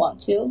earn if you want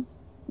to.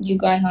 You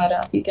grind hard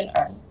enough, you can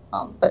earn.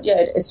 But yeah,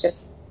 it's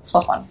just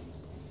for fun.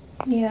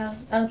 Yeah,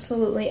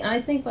 absolutely.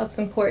 I think that's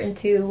important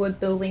too with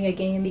building a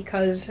game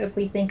because if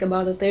we think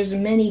about it, there's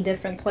many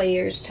different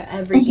players to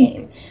every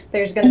game.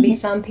 There's going to be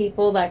some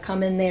people that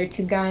come in there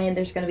to grind.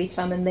 There's going to be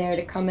some in there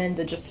to come in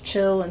to just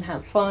chill and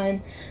have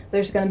fun.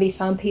 There's going to be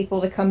some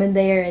people to come in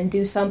there and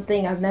do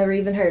something I've never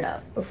even heard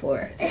of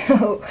before.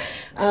 So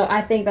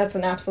I think that's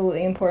an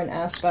absolutely important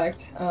aspect.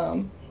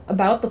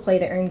 About the play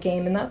to earn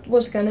game, and that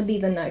was going to be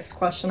the next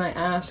question I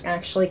asked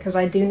actually, because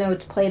I do know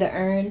it's play to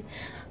earn.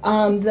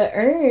 The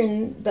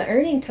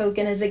earning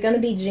token, is it going to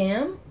be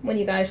Jam when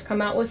you guys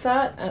come out with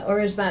that,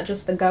 or is that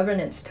just the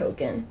governance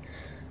token?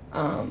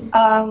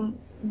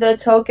 The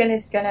token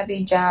is gonna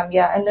be Jam,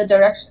 yeah, and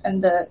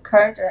the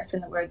current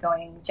direction that we're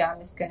going,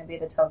 Jam is gonna be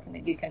the token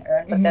that you can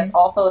earn, but there's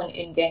also an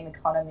in-game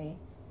economy,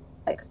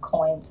 like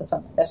coins or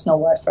something. There's no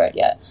word for it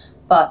yet,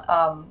 but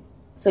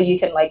so you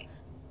can like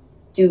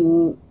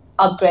do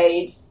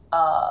upgrades,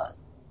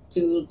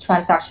 do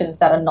transactions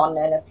that are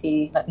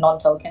non-NFT, like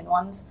non-token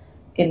ones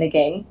in the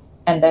game,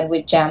 and then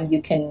with Jam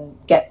you can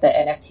get the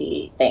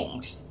NFT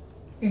things.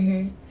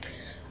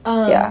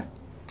 Yeah.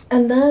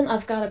 And then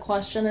I've got a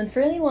question, and for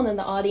anyone in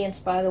the audience,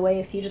 by the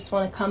way, if you just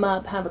want to come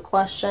up, have a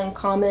question,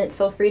 comment,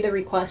 feel free to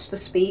request to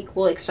speak.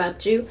 We'll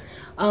accept you.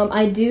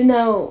 I do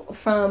know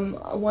from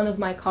one of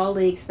my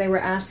colleagues, they were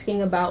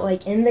asking about,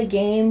 like, in the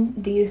game,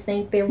 do you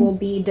think there will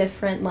be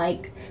different,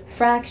 like,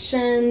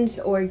 fractions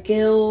or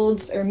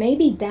guilds or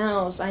maybe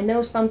DAOs? I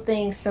know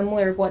something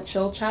similar to what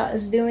Chill Chat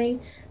is doing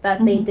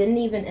that they didn't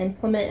even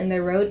implement in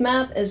their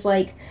roadmap is,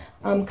 like,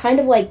 kind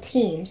of like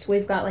teams.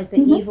 We've got like the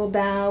Evil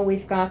DAO,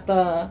 we've got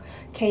the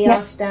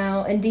Chaos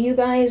DAO, and do you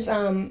guys,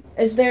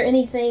 is there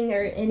anything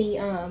or any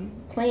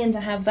plan to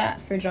have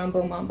that for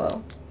Jambo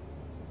Mambo?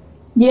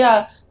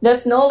 Yeah,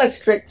 there's no like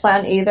strict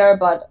plan either,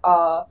 but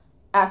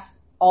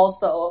as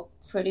also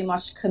pretty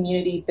much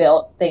community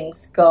built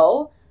things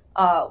go,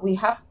 we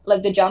have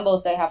like the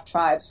Jambos, they have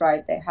tribes,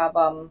 right? They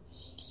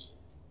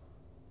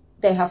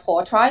have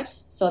 4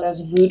 tribes. So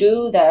there's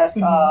Voodoo, there's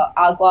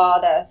Agua,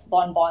 there's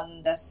Bon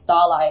Bon, there's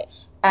Starlight.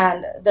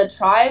 And the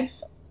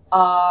tribes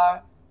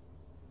are,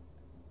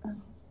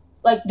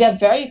 like, they're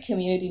very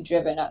community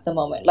driven at the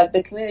moment. Like,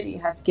 the community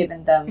has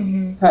given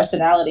them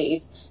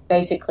personalities,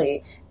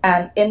 basically.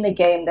 And in the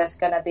game, there's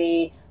going to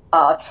be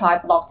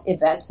tribe locked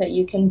events that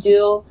you can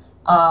do.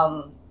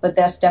 But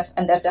there's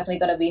definitely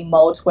going to be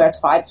modes where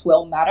tribes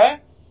will matter.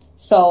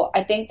 So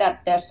I think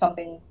that there's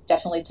something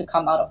definitely to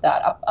come out of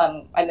that.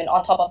 I mean,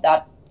 on top of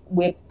that,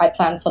 I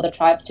plan for the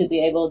tribes to be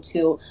able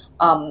to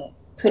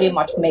pretty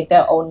much make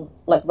their own,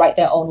 like write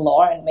their own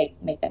lore and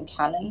make them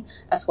canon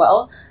as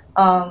well.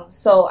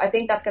 So I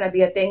think that's going to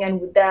be a thing,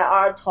 and there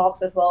are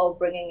talks as well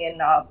bringing in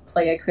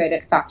player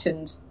created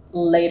factions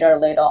later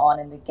on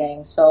in the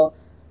game. So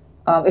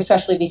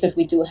especially because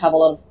we do have a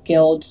lot of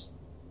guilds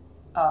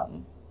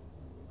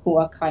who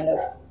are kind of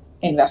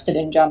invested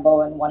in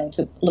Jambo and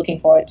looking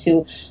forward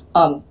to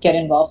get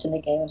involved in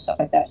the game and stuff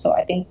like that. So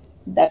I think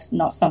that's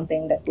not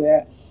something that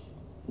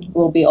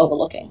we'll be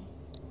overlooking.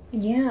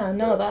 Yeah,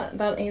 no,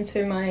 that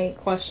answered my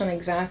question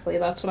exactly.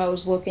 That's what I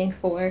was looking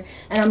for,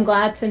 and I'm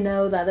glad to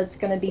know that it's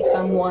going to be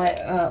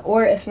somewhat,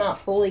 or if not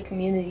fully,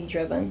 community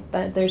driven.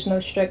 That there's no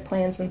strict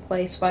plans in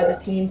place by the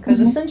team, because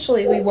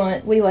essentially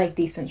we like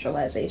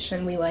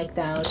decentralization, we like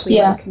DAOs,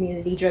 we like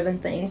community driven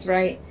things,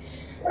 right?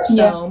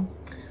 So,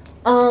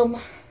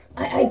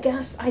 I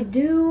guess I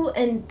do,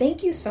 and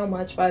thank you so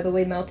much, by the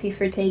way, Melty,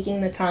 for taking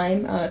the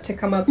time to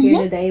come up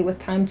here today with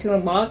Time to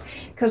Unlock,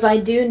 because I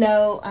do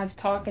know I've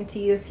talked to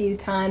you a few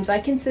times. I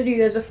consider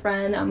you as a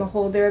friend. I'm a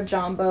holder of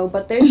Jambo,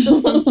 but there's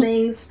still some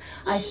things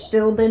I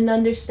still didn't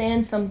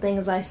understand, some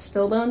things I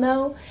still don't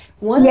know.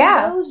 One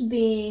of those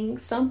being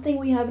something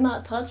we have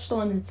not touched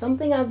on and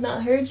something I've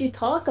not heard you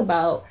talk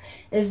about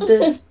is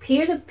this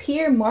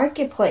peer-to-peer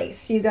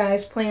marketplace you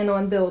guys plan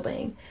on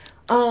building.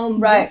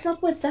 What's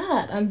up with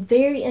that? I'm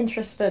very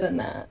interested in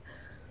that.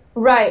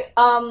 Right.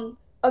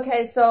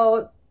 Okay,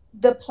 so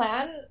the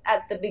plan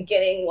at the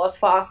beginning was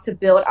for us to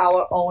build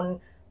our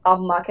own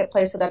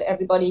marketplace so that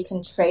everybody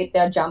can trade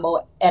their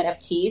Jambo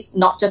NFTs,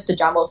 not just the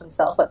Jambos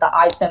themselves, but the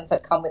items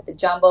that come with the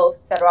Jambos,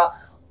 etc.,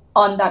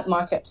 on that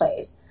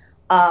marketplace.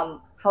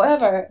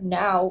 However,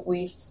 now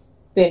we've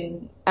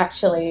been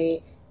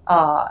actually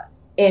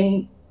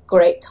in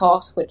great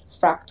talks with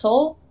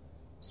Fractal.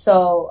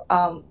 So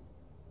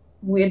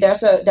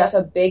there's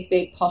a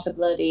big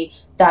possibility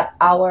that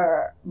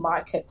our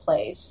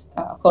marketplace,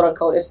 quote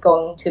unquote, is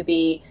going to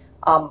be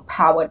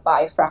powered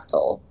by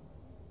Fractal.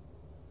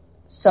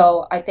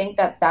 So I think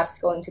that that's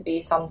going to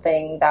be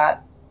something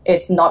that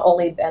is not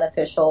only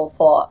beneficial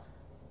for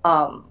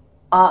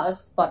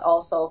us, but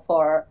also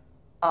for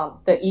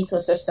the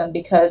ecosystem,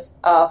 because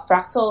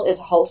Fractal is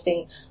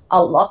hosting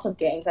a lot of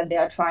games, and they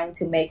are trying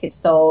to make it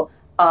so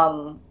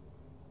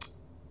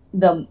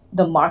the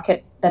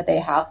market that they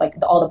have, like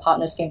all the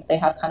partners games they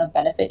have, kind of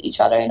benefit each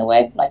other in a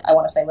way. Like, I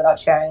want to say, without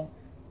sharing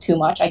too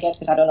much, I guess,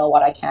 because I don't know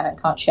what I can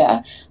and can't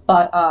share.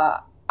 But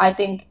I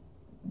think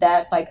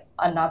that's like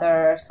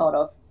another sort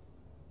of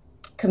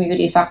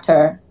community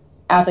factor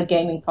as a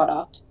gaming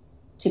product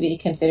to be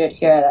considered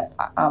here.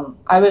 That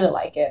I really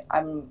like it.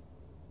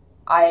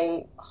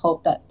 I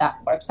hope that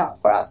that works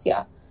out for us.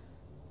 Yeah,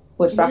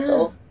 with Yeah,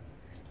 Fractal.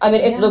 I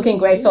mean, it's yeah, looking me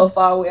great too. so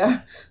far.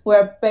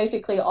 We're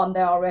basically on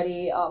there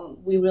already.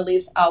 We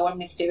released our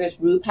mysterious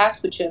root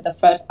packs, which are the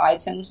first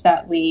items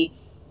that we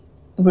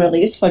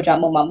released for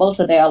Jambo Mambo.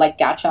 So they are like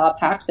gacha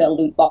packs. They're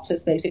loot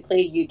boxes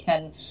basically. You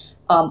can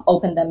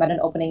open them at an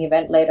opening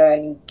event later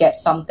and get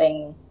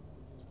something,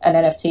 an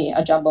NFT,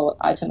 a Jumbo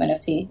item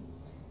NFT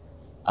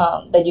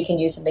that you can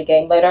use in the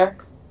game later.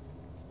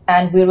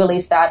 And we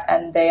released that,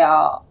 and they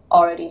are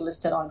already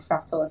listed on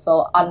Fractal as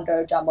well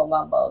under Jambo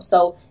Mambo.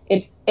 So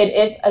it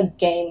is a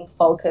game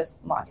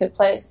focused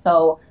marketplace.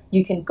 So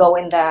you can go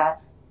in there,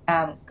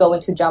 go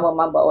into Jambo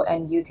Mambo,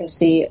 and you can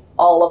see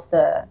all of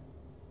the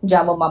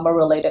Jambo Mambo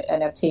related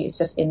NFTs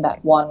just in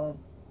that one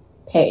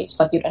page.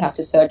 Like you don't have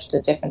to search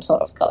the different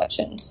sort of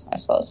collections, I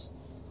suppose.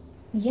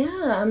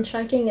 Yeah, I'm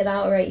checking it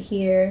out right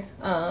here.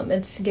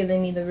 It's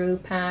giving me the Rue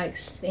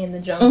packs and the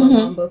Jumbo Mm-hmm.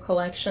 Mambo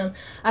collection.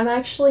 I've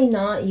actually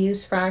not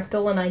used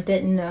Fractal and I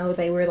didn't know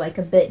they were like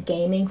a bit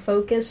gaming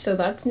focused, so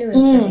that's new Mm.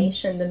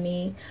 information to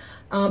me.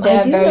 I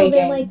They're do know very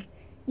they're like, game.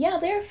 yeah,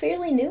 they're a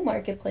fairly new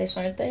marketplace,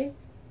 aren't they?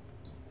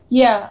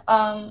 Yeah.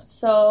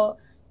 So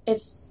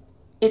it's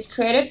it's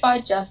created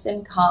by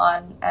Justin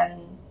Khan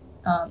and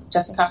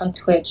Justin Khan from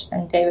Twitch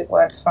and David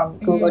Wertz from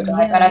Google Mm,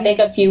 Drive, yeah, and I think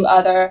yeah. a few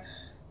other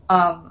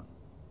um,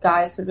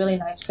 guys with really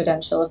nice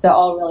credentials. They're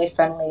all really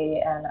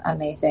friendly and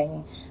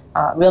amazing,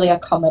 really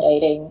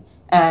accommodating.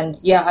 And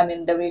yeah, I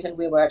mean, the reason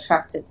we were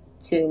attracted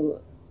to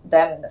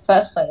them in the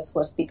first place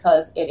was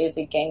because it is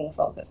a gaming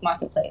focused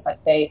marketplace.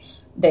 Like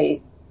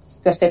they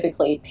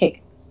specifically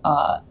pick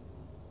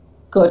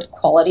good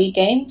quality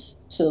games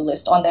to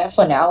list on there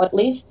for now at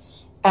least.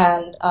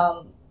 And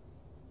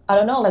I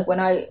don't know, like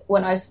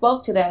when I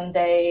spoke to them,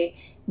 they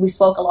we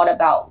spoke a lot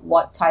about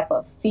what type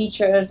of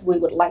features we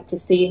would like to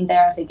see in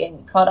there as a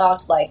gaming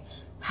product, like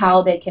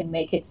how they can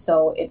make it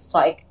so it's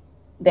like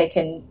they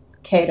can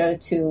cater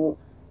to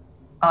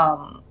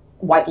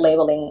white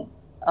labeling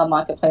a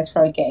marketplace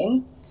for a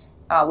game,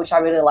 which I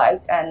really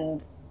liked.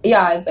 And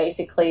yeah, I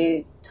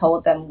basically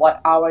told them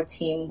what our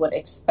team would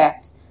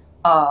expect,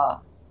 uh,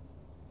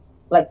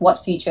 like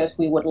what features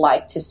we would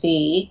like to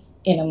see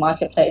in a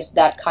marketplace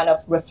that kind of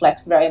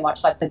reflects very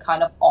much like the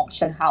kind of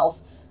auction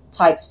house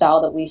type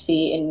style that we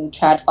see in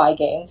TradFi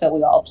games that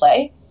we all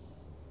play.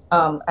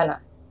 Um, and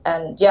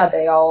and yeah,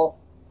 they all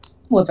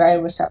were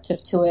very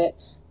receptive to it,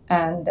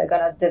 and they're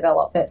gonna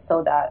develop it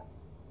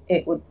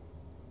it would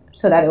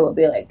so that it would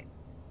be like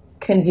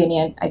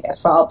convenient, I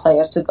guess, for our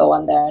players to go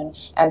on there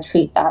and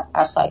treat that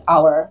as like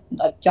our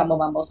like Jumbo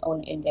Mambo's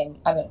own in game.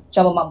 I mean,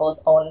 Jumbo Mambo's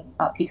own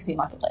P2P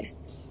marketplace.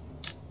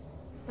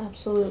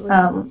 Absolutely.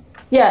 Um,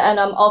 yeah, and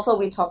also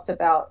we talked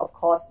about, of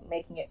course,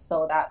 making it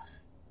so that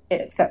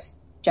it accepts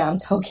Jam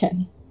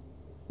token.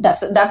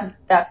 That's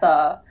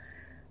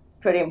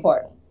pretty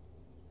important.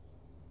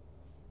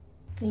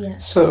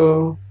 Yes.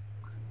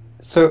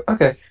 So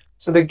okay.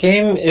 So the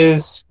game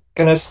is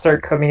gonna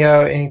start coming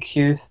out in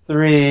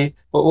Q3.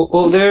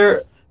 Will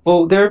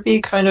there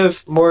be kind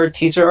of more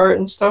teaser art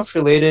and stuff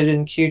related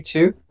in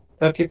Q2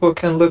 that people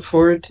can look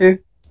forward to?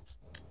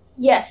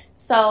 Yes,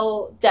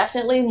 so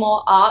definitely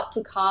more art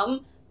to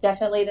come.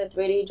 Definitely the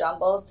 3D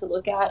jumbos to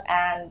look at,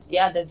 and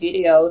yeah, the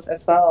videos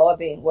as well are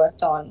being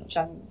worked on, which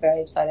I'm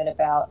very excited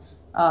about.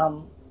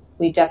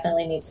 We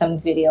definitely need some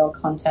video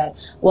content.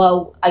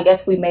 Well, I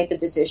guess we made the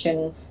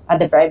decision at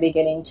the very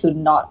beginning to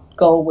not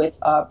go with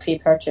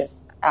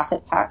pre-purchase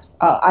asset packs.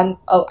 I'm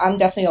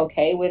definitely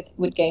okay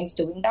with games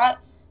doing that.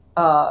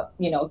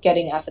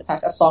 Getting asset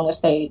packs as long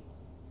as they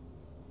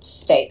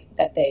state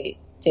that they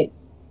did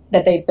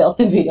that they built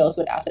the videos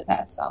with asset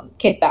packs,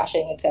 kit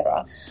bashing,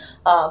 etc.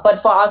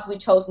 But for us, we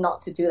chose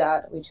not to do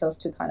that. We chose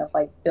to kind of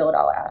like build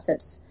our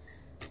assets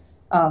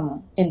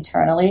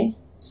internally.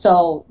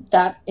 So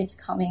that is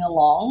coming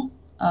along.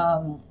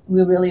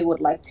 We really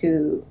would like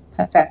to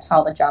perfect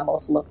how the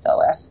Jambos look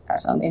though as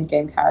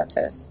in-game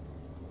characters.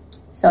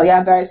 So yeah,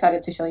 I'm very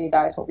excited to show you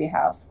guys what we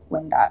have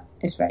when that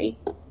is ready.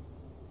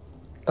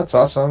 That's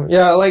awesome.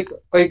 Yeah, like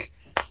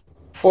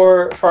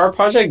for our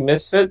project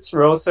Misfits,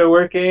 we're also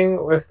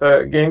working with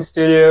a game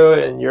studio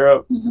in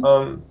Europe,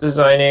 Mm-hmm.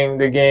 designing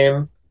the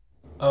game.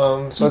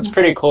 So it's Mm-hmm.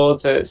 pretty cool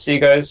to see you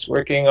guys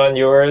working on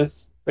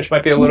yours, which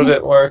might be a little Mm-hmm.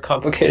 bit more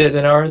complicated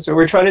than ours. But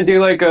we're trying to do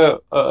like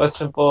a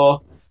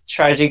simple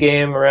strategy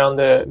game around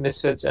the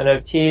Misfits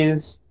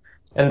NFTs.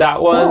 And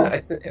that one, Cool.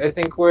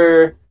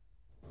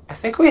 I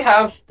think we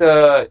have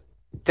the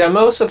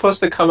demo supposed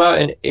to come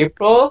out in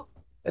April,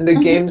 and the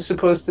Mm-hmm. game's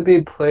supposed to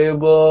be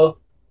playable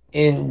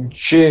in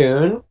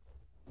June.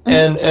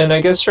 Mm-hmm. And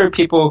I guess for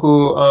people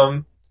who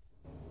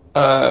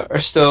are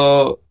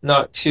still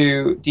not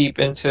too deep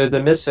into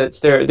the Misfits,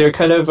 they're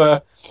kind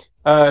of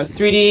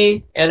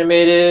 3D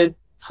animated,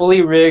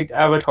 fully rigged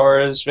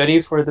avatars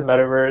ready for the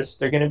metaverse.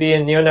 They're going to be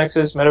in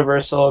NeoNexus,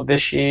 Metaversal,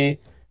 Vichy,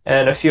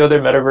 and a few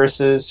other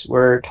metaverses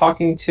we're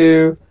talking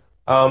to.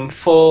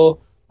 Full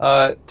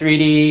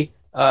 3D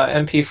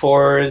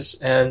MP4s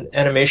and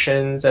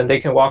animations, and they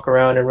can walk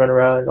around and run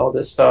around and all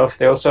this stuff.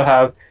 They also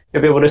have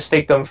you'll be able to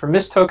stake them for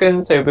mist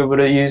tokens. They'll be able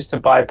to use to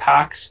buy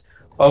packs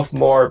of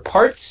more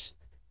parts.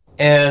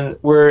 And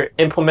we're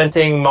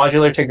implementing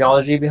modular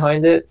technology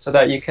behind it so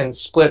that you can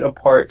split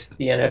apart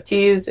the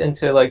NFTs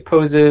into like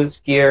poses,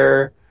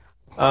 gear,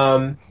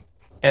 um,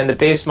 and the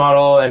base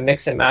model and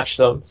mix and match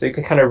them. So you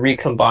can kind of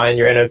recombine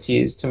your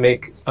NFTs to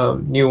make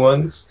new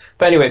ones.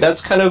 But anyway,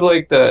 that's kind of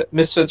like the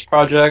Misfits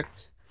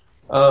project.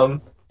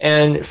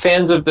 And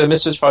fans of the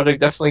Misfits project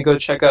definitely go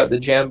check out the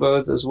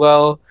Jambos as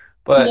well.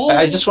 But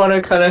I Yay. just want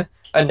to kind of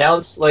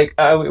announce, like,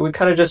 we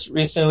kind of just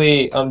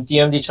recently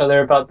DM'd each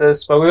other about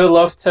this, but we would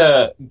love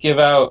to give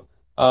out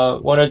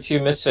one or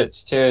two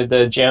Misfits to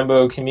the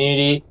Jambo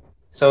community.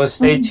 So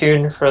stay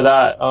tuned for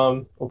that.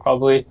 We'll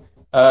probably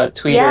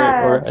tweet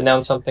or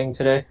announce Yes. something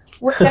today.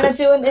 We're gonna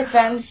do an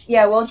event.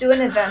 Yeah, we'll do an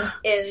event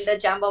in the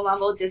Jambo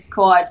Mambo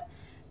Discord.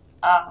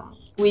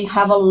 We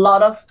have a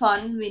lot of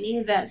fun mini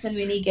events and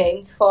mini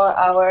games for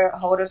our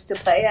holders to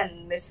play,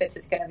 and Misfits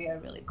is gonna be a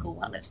really cool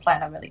one. Let's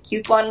plan a really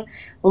cute one.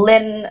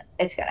 Lynn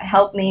is gonna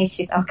help me.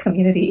 She's our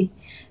community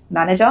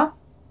manager.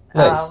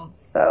 Nice.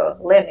 So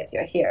Lynn, if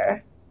you're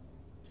here,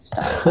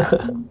 start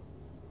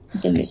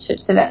the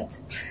Misfits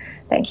event.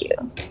 Thank you.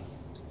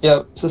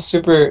 Yep, so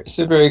super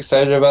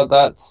excited about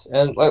that.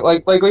 And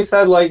like we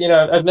said, like, you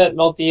know, I've met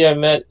Melty, I've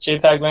met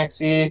JPEG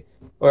Maxi,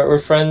 we're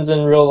friends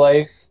in real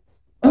life.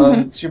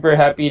 Super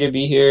happy to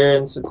be here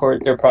and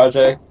support their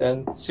project,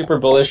 and super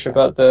bullish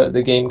about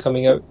the game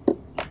coming out.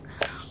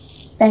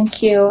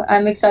 Thank you.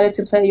 I'm excited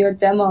to play your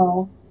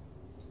demo.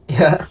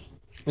 Yeah,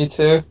 me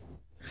too.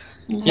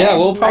 Okay. Yeah,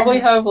 we'll probably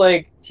have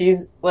we'll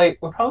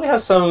probably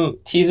have some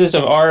teases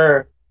of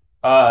our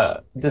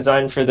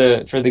design for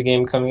the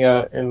game coming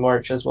out in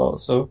March as well.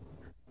 So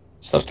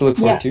stuff to look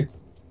forward to.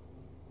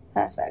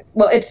 Perfect.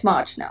 Well, it's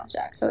March now,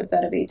 Jack, so it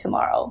better be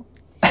tomorrow.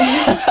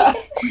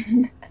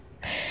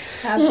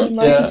 Happy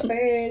March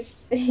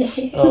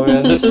 1st. Oh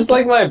man, this is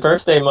like my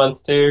birthday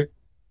month too.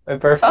 My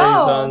birthday's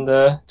on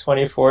the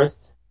 24th.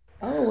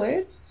 Oh,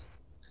 word?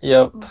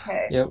 Yep.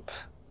 Okay. Yep.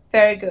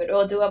 Very good.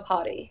 We'll do a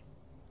party.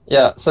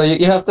 Yeah, so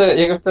you have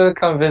to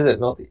come visit,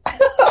 Melty.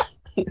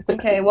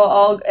 Okay,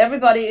 well,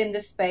 everybody in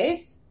this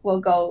space will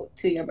go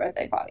to your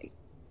birthday party.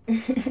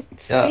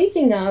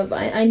 Speaking of,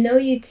 I know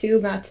you two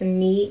got to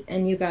meet,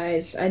 and you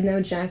guys, I know,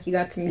 Jack, you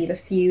got to meet a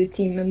few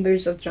team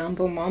members of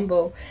Jambo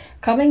Mambo.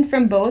 Coming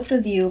from both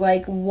of you,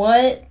 like,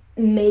 what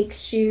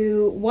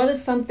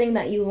is something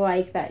that you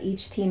like that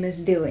each team is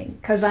doing?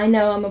 Because I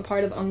know I'm a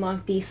part of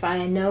Unlock DeFi.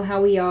 I know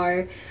how we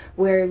are.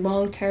 We're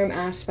long-term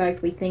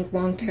aspect. We think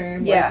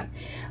long-term. Yeah.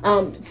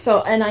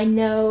 And I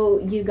know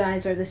you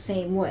guys are the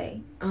same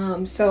way.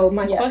 So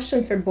my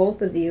question for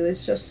both of you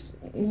is just,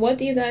 what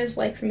do you guys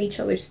like from each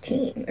other's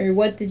team? Or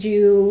what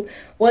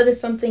is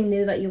something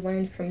new that you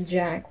learned from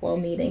Jack while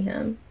meeting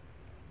him?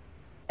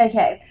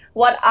 Okay.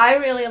 What I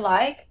really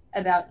like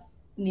about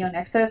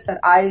NeoNexus that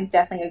I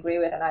definitely agree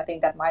with, and I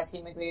think that my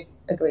team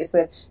agrees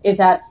with, is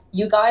that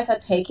you guys are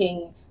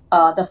taking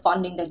the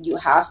funding that you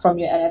have from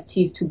your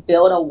NFTs to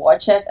build a war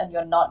chest, and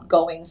you're not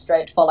going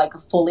straight for like a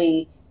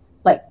fully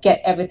get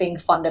everything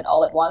funded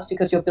all at once,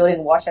 because you're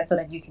building war chest so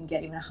that you can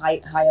get even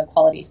higher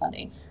quality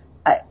funding.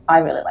 I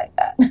really like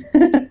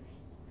that.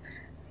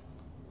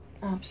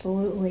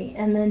 Absolutely.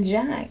 And then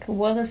Jack,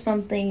 what is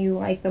something you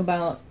like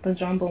about the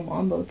Jambo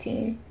Mambo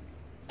team?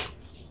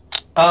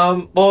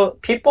 Well,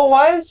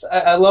 people-wise,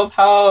 I love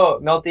how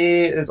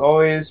Melty is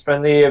always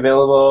friendly,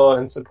 available,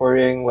 and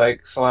supporting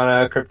like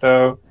Solana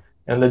crypto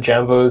and the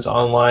Jambos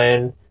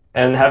online.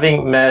 And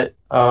having met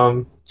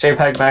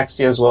JPEG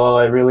Maxi as well,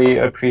 I really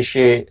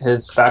appreciate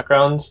his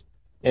background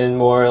in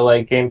more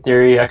like game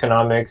theory,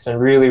 economics, and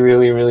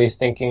really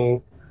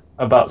thinking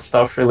about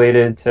stuff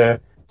related to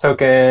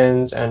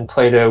tokens and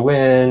play to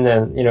win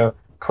and, you know,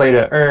 play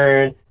to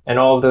earn and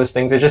all of those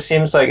things. It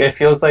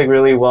feels like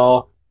really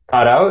well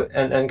thought out,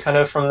 and kind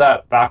of from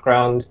that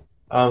background,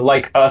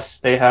 like us,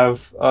 they have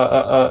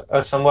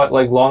a somewhat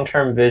like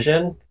long-term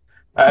vision.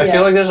 I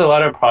feel like there's a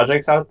lot of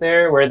projects out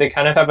there where they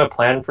kind of have a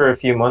plan for a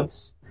few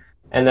months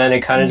and then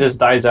it kind of just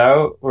dies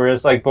out.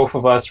 Whereas like both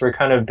of us, we're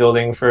kind of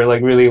building for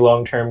like really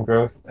long-term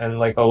growth and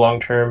like a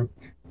long-term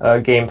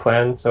game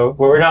plan. So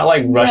we're not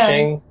like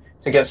rushing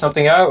to get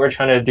something out. We're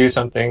trying to do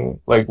something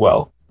like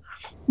well.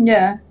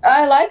 Yeah,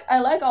 I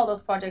like all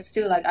those projects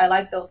too. Like I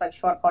like those like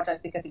short projects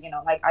because, you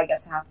know, like I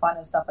get to have fun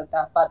and stuff like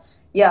that. But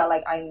yeah,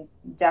 like I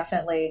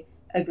definitely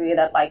agree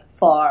that like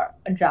for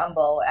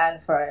Jambo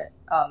and for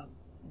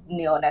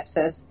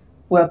NeoNexus,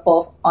 we're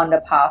both on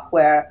the path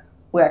where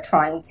we're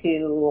trying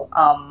to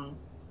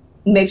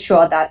make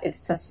sure that it's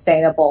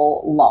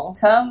sustainable long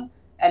term,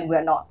 and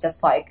we're not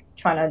just like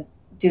trying to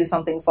do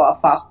something for a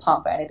fast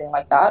pump or anything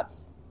like that,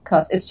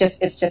 because it's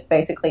just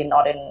basically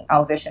not in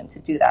our vision to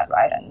do that,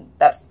 right? And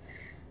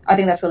I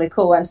think that's really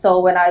cool. And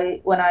so when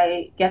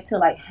I get to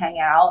like hang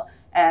out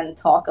and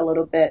talk a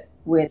little bit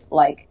with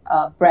like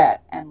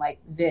Brett and like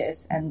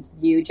Viz and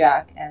you,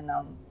 Jack, and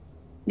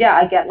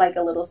I get like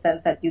a little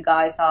sense that you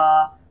guys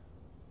are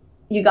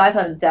you guys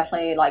are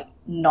definitely like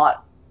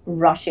not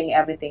rushing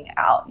everything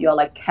out. You're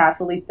like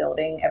carefully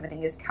building.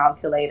 Everything is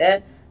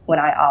calculated. When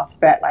I ask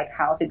Brett like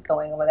how's it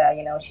going over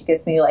there, she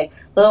gives me like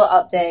little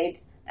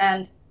updates,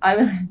 and I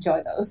really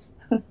enjoy those.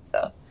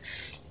 So.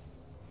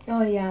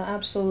 Oh yeah,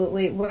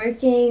 absolutely.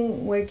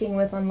 Working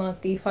with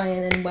Unlock DeFi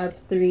and in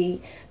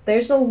Web3,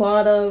 there's a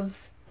lot of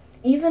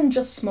even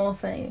just small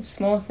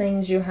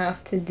things you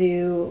have to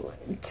do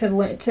to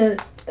learn to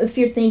if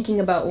you're thinking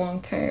about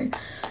long term.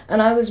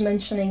 And I was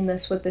mentioning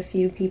this with a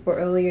few people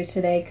earlier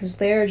today because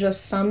there are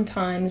just some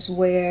times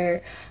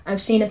where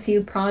I've seen a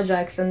few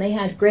projects and they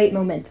had great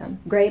momentum,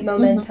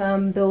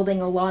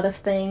 building a lot of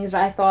things.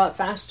 I thought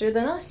faster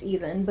than us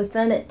even, but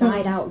then it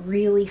died out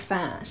really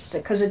fast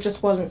because it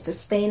just wasn't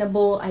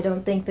sustainable. I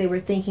don't think they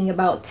were thinking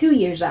about 2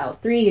 years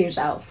out, 3 years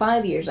out,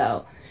 5 years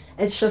out.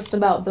 It's just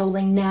about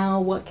building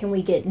now, what can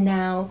we get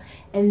now,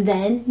 and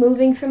then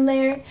moving from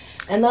there.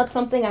 And that's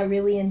something I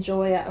really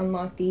enjoy at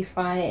Unlock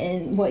DeFi,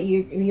 and what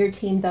your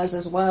team does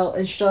as well.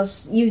 Is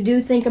just you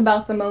do think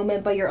about the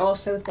moment, but you're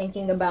also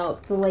thinking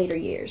about the later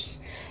years.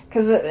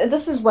 Because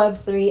this is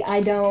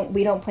Web3.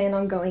 We don't plan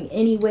on going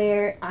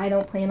anywhere. I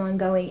don't plan on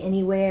going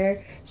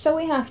anywhere. So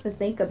we have to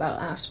think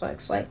about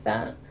aspects like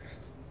that.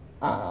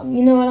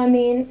 You know what I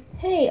mean?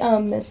 Hey,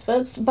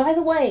 Misfits. By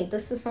the way,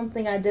 this is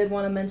something I did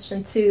want to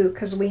mention too,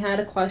 because we had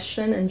a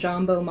question in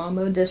Jambo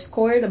Mambo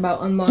Discord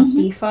about Unlock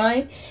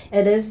DeFi.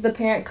 It is the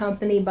parent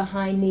company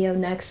behind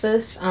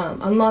NeoNexus.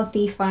 Unlock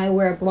DeFi,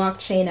 we're a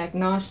blockchain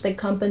agnostic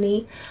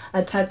company,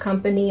 a tech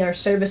company. Our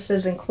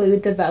services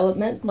include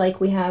development,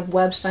 like we have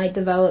website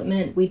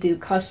development. We do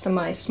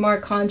customized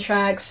smart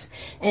contracts,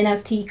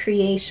 NFT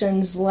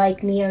creations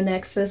like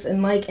NeoNexus,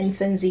 and like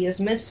Infinzia's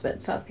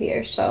Misfits up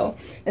here. So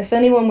if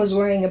anyone was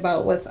wondering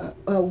about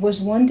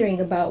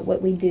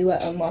what we do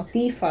at Unlock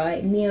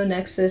DeFi,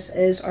 NeoNexus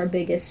is our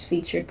biggest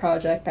featured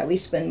project that we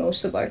spend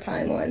most of our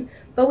time on,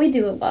 but we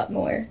do a lot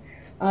more.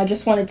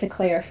 Just wanted to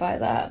clarify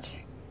that.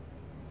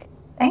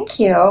 Thank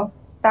you.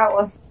 That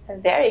was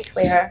very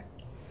clear.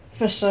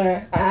 For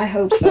sure. I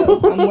hope so.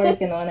 I'm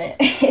working on it.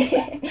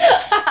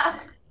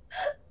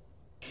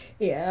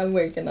 Yeah, I'm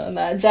working on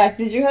that. Jack,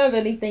 did you have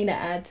anything to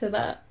add to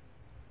that?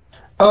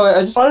 Oh,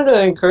 I just wanted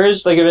to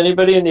encourage, like, if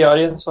anybody in the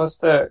audience wants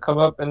to come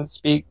up and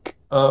speak,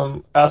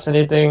 ask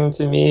anything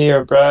to me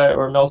or Brett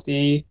or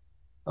Melty,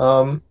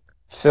 um,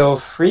 feel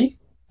free.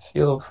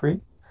 Feel free.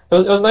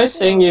 It was nice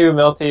seeing you,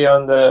 Melty,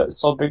 on the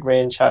Soul Big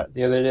Rain chat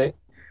the other day.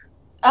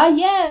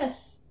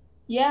 Yes.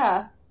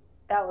 Yeah.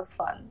 That was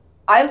fun.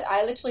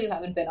 I literally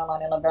haven't been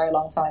online in a very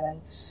long time,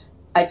 and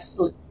I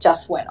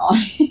just went on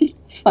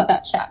for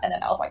that chat, and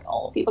then I was like,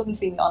 oh, people can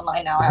see me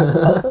online now. I have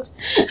to post.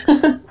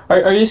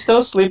 Are you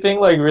still sleeping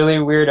like really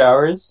weird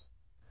hours?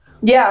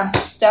 Yeah,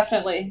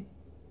 definitely.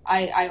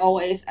 I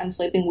always am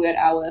sleeping weird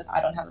hours.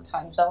 I don't have a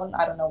time zone.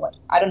 I don't know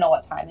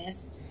what time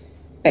is.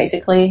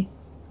 Basically,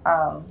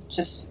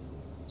 just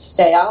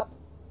stay up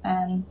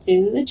and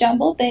do the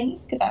jumbo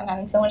things because I'm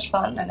having so much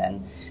fun, and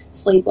then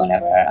sleep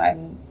whenever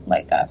I'm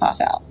like gonna pass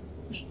out.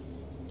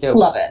 Yep.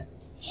 Love it.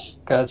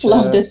 Gotcha.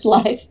 Love this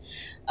life.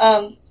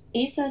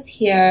 Issa's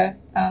here.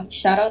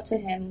 Shout out to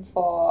him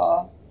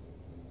for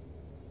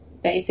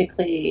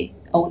basically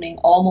owning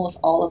almost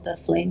all of the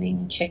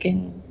flaming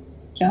chicken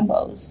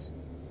jumbos.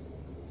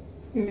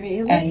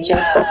 Really? And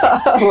just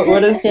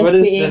what is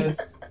being,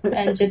 this?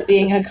 And just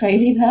being a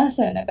crazy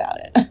person about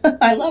it.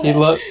 I love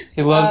it.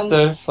 He loves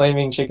the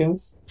flaming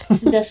chickens.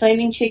 The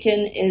flaming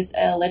chicken is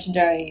a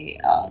legendary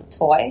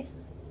toy,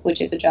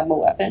 which is a jumbo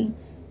weapon,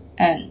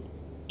 and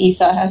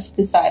Issa has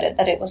decided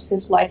that it was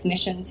his life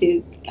mission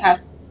to have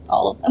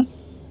all of them,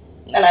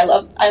 and I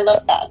love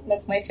that.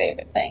 That's my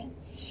favorite thing.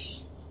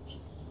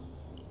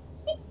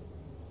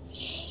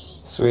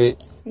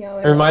 Sweet. Yeah,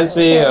 it reminds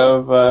me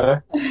of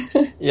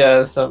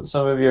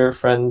some of your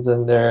friends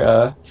and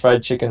their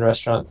fried chicken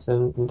restaurants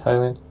in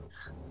Thailand.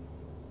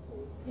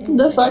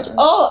 The fried.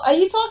 Oh, are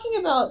you talking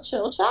about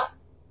Chill Chat?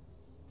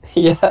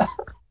 Yeah.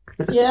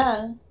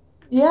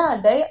 Yeah.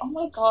 They. Oh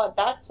my god,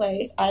 that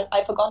place.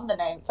 I've forgotten the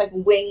name. It's like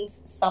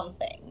Wings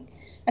something.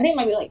 I think it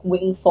might be like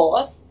Wing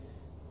Force.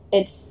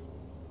 It's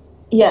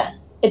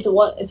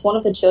one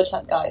of the Chill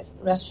Chat guys'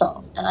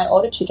 restaurants, and I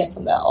order chicken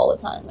from there all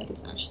the time. Like,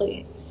 it's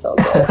actually so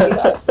good for you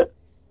guys.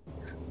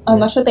 I'm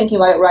not sure thinking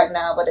about it right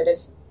now, but it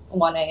is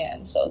 1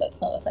 a.m., so that's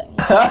not a thing.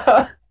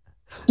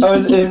 Oh,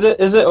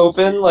 is it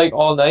open like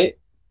all night?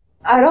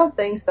 I don't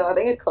think so. I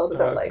think it closes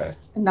at like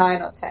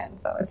 9 or 10,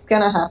 so it's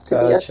gonna have to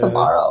be a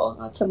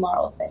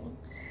tomorrow thing.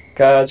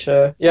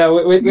 Gotcha. Yeah,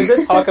 we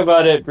did talk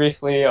about it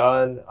briefly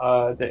on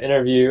the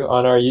interview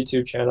on our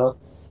YouTube channel.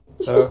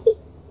 So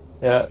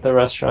yeah, the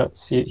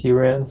restaurants he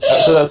ran.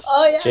 So that's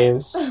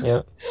James.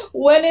 Yeah.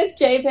 When is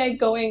JPEG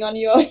going on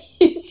your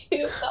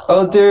YouTube?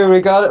 Oh, dude, we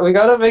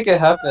gotta make it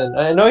happen.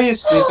 I know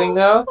he's sleeping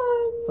now,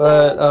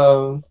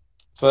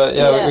 but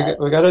yeah,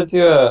 we gotta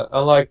do a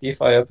Unlock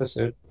DeFi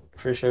episode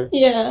for sure.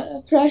 Yeah,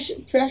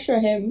 pressure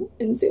him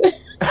into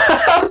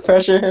it.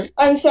 Pressure him.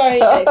 I'm sorry,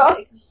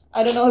 JPEG.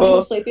 I don't know if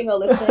you're sleeping or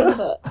listening,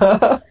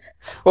 but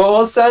Well,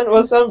 we'll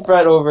send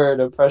Brett over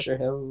to pressure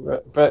him.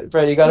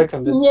 Brett, you gotta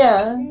convince him.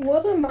 Yeah.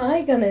 What am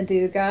I gonna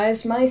do,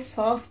 guys? My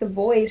soft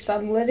voice,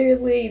 I'm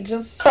literally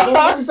just what am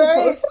I It's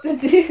very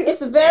supposed to do?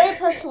 it's very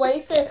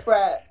persuasive,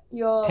 Brett.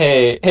 Your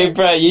Hey, very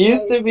Brett, you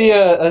used to be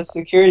persuasive. a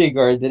security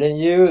guard, didn't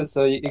you?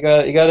 So you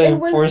gotta It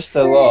was enforce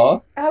the for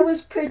law. I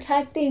was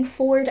protecting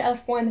Ford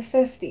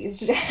F-150s,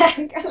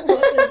 Jack. I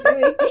wasn't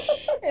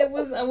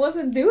doing I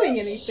wasn't doing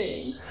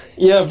anything.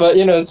 Yeah, but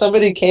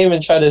somebody came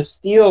and tried to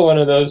steal one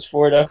of those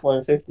Ford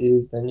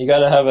F-150s, then you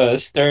gotta have a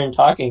stern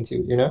talking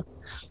to.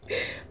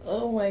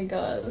 Oh my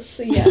gosh.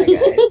 Yeah,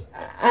 guys.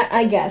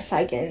 I guess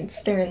I can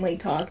sternly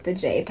talk to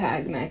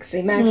JPEG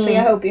Maxi. Maxi,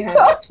 I Hmm. hope you're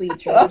having sweet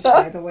dreams,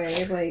 by the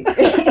way.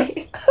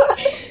 Like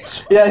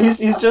Yeah,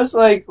 he's just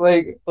like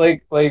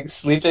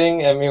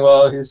sleeping, and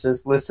meanwhile he's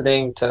just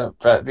listening to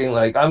Brett being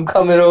like, "I'm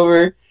coming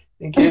over,"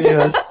 and giving you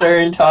a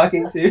stern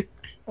talking to.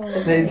 oh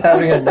Then he's my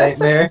having a god.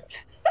 nightmare.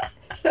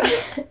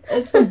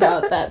 It's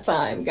about that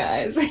time,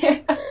 guys.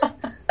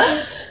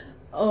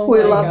 Oh We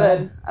my love Uh, it.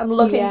 god. I'm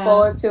looking Yeah.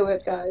 forward to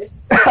it,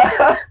 guys.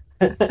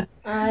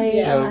 I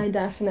Yeah. yeah. I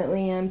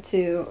definitely am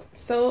too.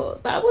 So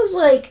that was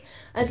like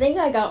I think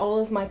I got all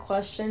of my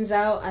questions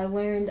out. I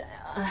learned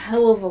a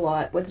hell of a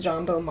lot with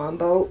Jambo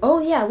Mambo. Oh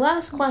yeah,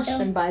 last Me too.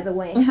 question by the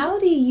way. Mhm. How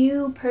do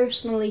you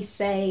personally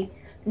say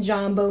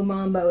Jambo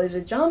Mambo? Is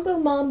it Jambo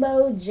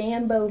Mambo,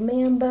 Jambo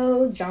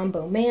Mambo,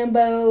 Jambo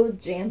Mambo,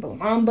 Jambo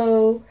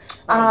Mambo?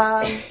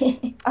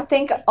 Like I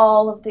think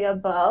all of the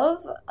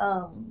above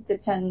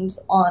depends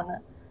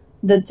on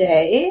the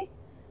day.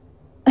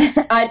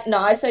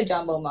 I say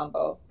Jambo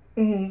Mambo,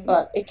 mhm.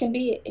 but it can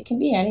be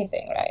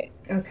anything, right?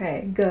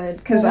 Okay, good.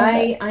 Because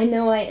Whatever. I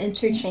know I Cheers.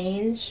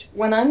 interchange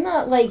when I'm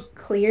not like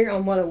clear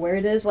on what a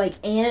word is, like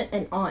aunt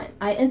and aunt.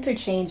 I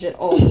interchange it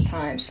all the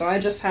time, so I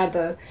just had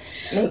to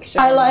make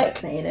sure I I'm not like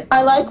saying it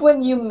I like wrong.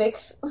 when you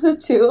mix the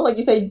two, like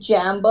you say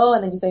Jambo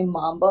and then you say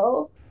Mambo,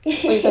 or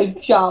you say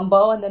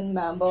Jumbo and then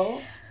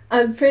Mambo.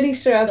 I'm pretty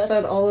sure I've That's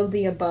said all of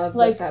the above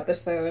this like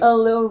episode. a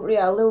little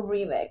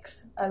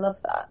remix. I love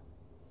that.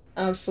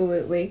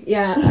 Absolutely.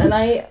 Yeah, and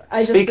I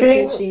just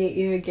Speaking appreciate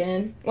you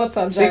again. What's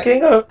up, Jack?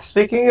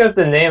 speaking of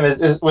the name,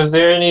 was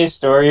there any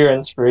story or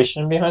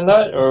inspiration behind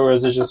that, or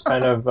was it just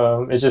kind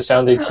of it just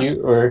sounded cute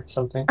or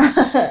something?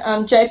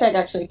 JPEG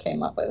actually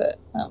came up with it.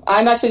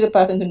 I'm actually the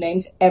person who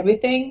names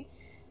everything,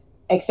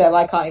 except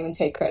I can't even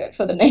take credit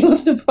for the name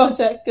of the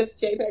project because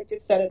JPEG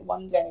just said it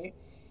one day.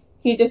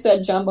 He just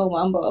said Jumbo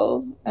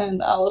Mambo,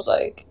 and I was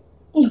like,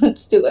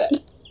 let's do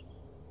it.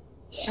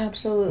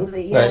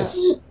 Absolutely, yeah. Nice.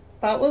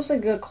 That was a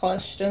good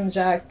question,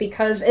 Jack,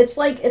 because it's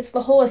like it's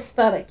the whole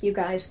aesthetic you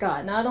guys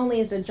got. Not only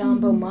is it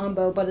Jumbo Mhm.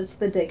 Mambo, but it's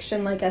the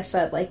diction, like I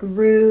said, like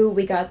Rue,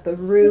 we got the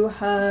Rue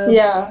hub,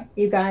 Yeah.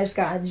 you guys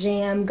got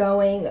Jam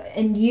going,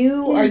 and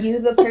are you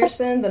the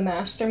person, the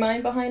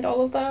mastermind behind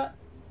all of that?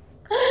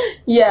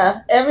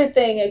 Yeah,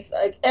 everything it's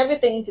like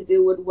everything to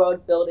do with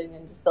world building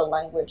and just the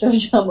language of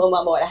Jumbo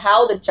Mambo and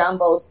how the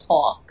Jambos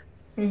talk.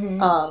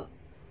 Mm-hmm.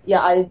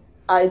 Yeah,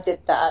 I did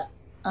that.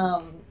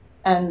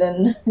 And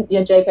then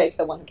yeah, JPEG's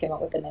the one who came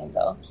up with the name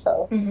though.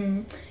 So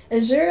Mm-hmm.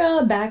 Is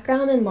your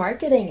background in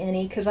marketing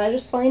any? Because I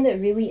just find it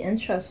really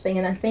interesting,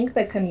 and I think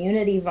the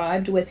community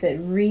vibed with it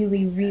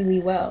really,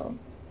 really well.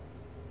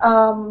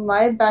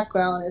 my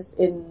background it's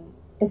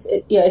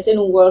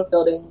in world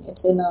building.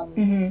 It's in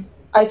Mm-hmm.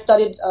 I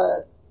studied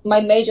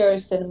my major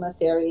is cinema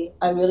theory.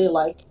 I really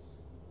like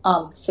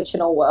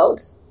fictional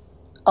worlds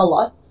a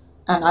lot,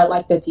 and I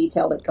like the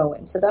detail that go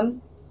into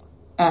them.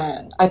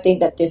 And I think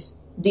that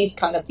these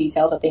kind of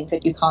details are things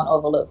that you can't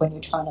overlook when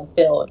you're trying to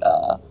build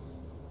a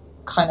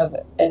kind of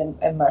an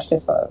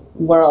immersive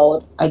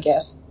world, I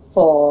guess,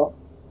 for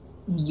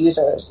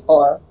users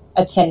or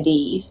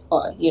attendees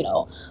or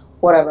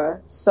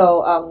whatever.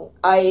 So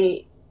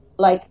I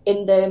like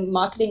in the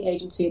marketing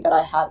agency that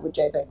I had with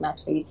JPEG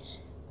Maxi,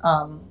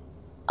 um,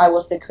 I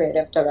was the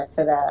creative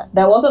director there.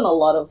 There wasn't a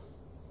lot of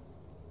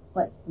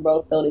like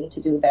road building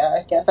to do there.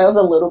 I guess I was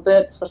a little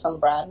bit for some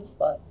brands,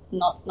 but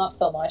not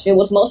so much. It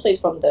was mostly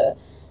from the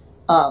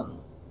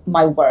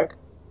my work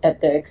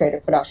at the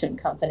creative production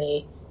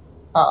company,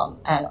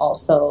 and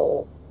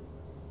also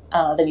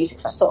the music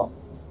festival.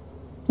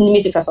 The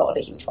music festival was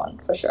a huge one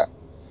for sure.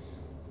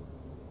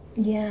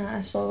 Yeah,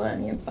 I saw that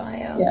in your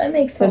bio. Yeah, That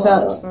makes a because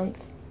lot of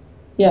sense.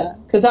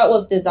 that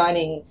was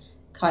designing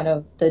kind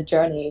of the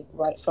journey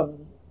right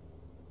from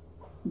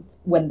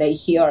when they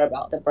hear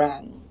about the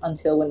brand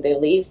until when they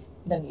leave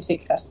the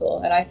music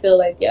festival. And I feel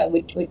like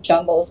with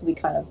Jumbos we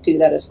kind of do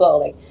that as well.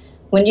 Like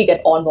when you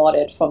get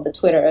onboarded from the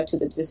Twitter to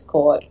the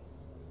Discord,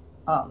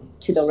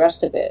 to the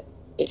rest of it,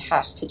 it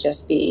has to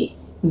just be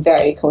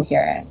very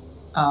coherent.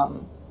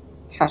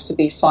 Has to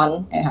be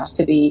fun. It has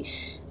to be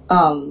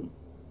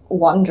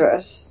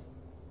wondrous.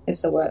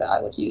 Is the word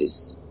I would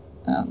use.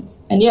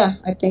 And yeah,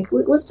 I think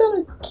we've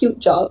done a cute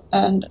job,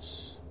 and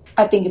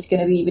I think it's going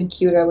to be even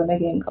cuter when the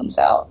game comes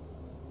out.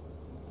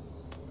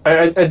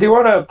 I do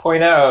want to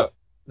point out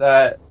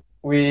that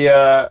we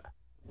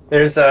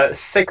there's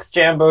 6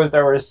 Jambos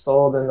that were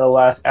sold in the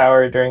last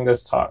hour during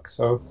this talk,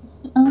 so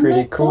Oh my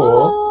pretty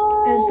cool.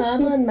 Is gosh, that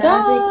you on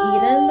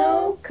Magic Eden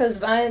though? guys. Cause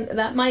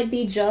that might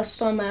be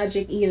just on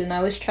Magic Eden.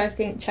 I was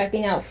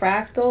checking out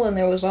Fractal, and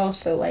there was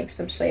also like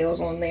some sales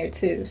on there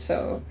too.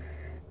 So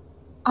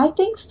I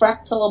think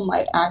Fractal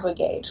might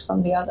aggregate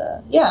from the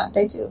other. Yeah,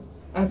 they do.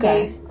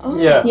 okay.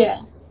 They, Yeah, Oh. yeah.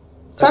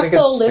 I think it's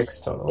Fractal six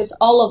lists, total. it's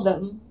all of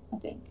them, I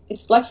think.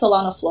 It's like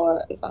Solana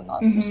Flora, if I'm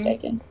not Mhm.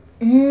 mistaken.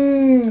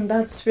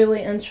 That's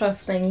really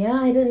interesting. Yeah,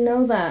 I didn't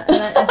know that.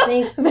 And I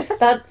think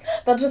that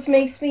that just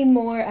makes me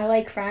more, I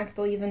like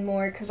Fractal even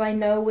more because I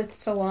know with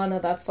Solana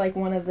that's like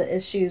one of the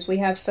issues. We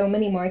have so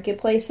many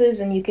marketplaces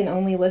and you can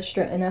only list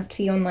your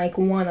NFT on like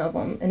one of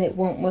them and it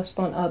won't list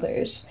on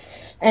others.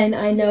 And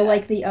I know Yeah.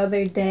 like the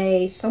other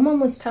day someone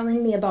was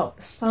telling me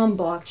about some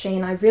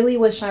blockchain. I really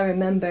wish I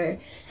remember.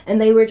 And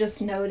they were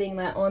just noting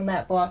that on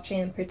that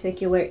blockchain in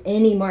particular,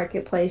 any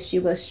marketplace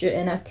you list your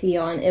NFT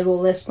on, it will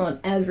list on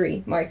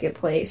every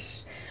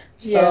marketplace.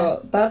 Yeah.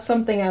 So that's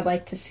something I'd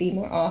like to see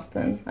more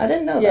often. I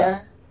didn't know that. Yeah.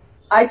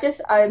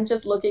 I'm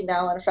just looking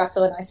now on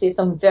Fractal and I see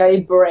some very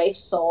brave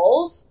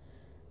souls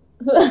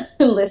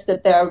who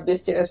listed their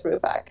mysterious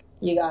Rupak.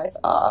 You guys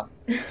are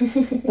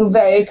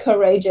very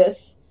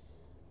courageous.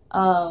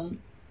 Um,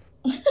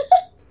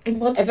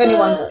 What's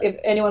the if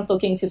anyone's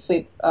looking to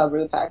sweep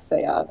Rupaks,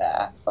 they are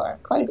there for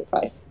quite a good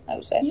price, I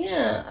would say.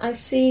 Yeah, I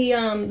see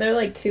they're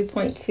like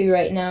 2.2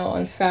 right now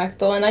on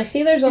Fractal, and I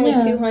see there's only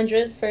Yeah.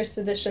 200 first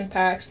edition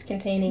packs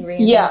containing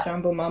random Yeah.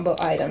 Jambo Mambo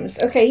items.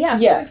 Okay, yeah,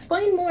 so Yeah.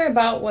 explain more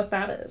about what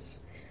that is.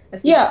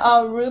 If you Yeah,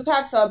 can.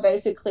 Rupaks are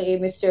basically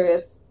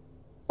mysterious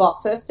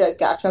boxes. They're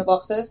gacha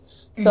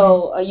boxes. Mhm.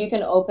 So you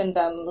can open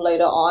them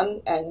later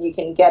on and you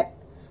can get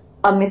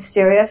a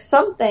mysterious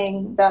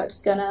something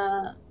that's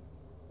gonna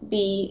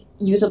be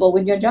usable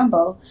with your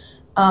Jumbo.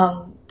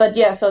 But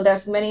yeah, so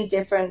there's many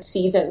different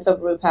seasons of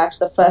Rupaks.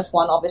 The first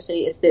one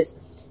obviously is this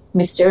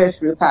mysterious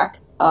Rupak.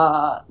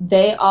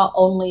 They are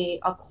only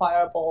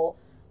acquirable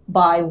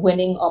by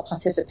winning or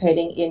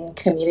participating in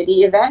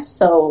community events,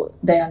 so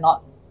they are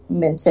not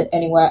minted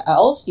anywhere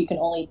else. You can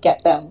only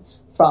get them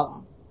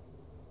from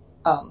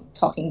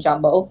Talking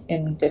Jumbo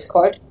in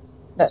Discord.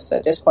 That's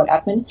the Discord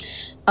admin.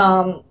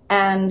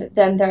 And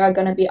then there are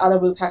going to be other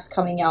Rupaks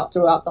coming out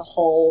throughout the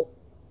whole,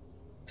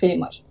 pretty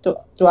much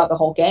throughout the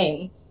whole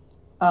game.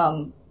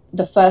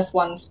 The first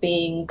ones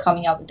being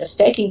coming out with the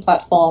staking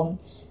platform.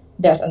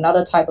 There's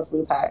another type of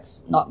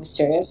Rupaks, not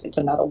mysterious, it's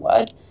another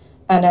word.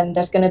 And then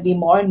there's going to be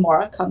more and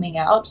more coming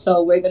out,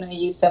 so we're going to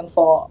use them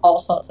for all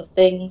sorts of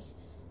things.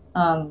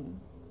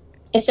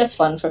 It's just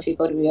fun for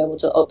people to be able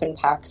to open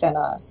packs and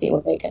see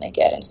what they're going to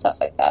get and stuff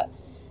like that.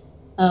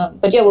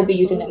 But yeah, we'll be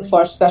using them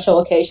for special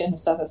occasions and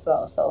stuff as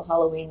well. So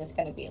Halloween is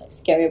going to be like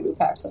scary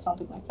Rupaks or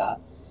something like that.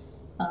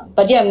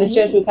 But yeah,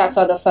 mysterious Rupaks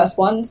are the first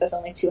ones. There's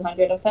only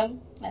 200 of them,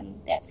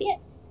 and that's it.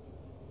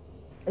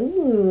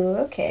 Ooh,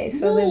 okay.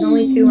 So there's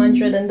only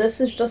 200, and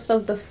this is just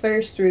of the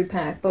first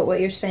Rupak. But what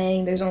you're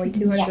saying, there's only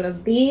 200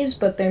 of these,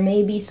 but there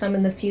may be some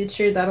in the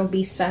future that'll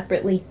be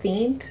separately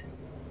themed.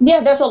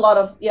 Yeah, there's a lot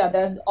of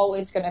there's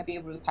always gonna be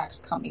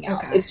Rupaks coming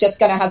out. Okay. It's just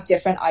gonna have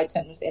different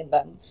items in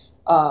them.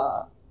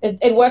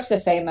 It works the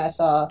same as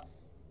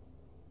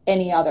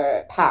any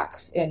other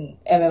packs in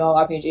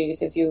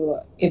MMORPGs.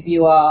 If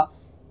you are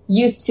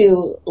used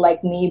to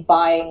like me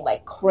buying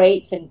like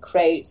crates and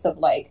crates of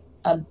like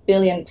a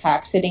billion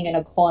packs sitting in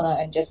a corner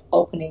and just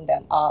opening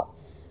them up,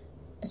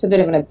 it's a bit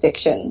of an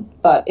addiction.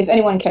 But if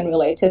anyone can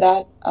relate to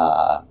that,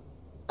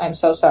 I'm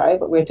so sorry,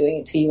 but we're doing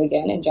it to you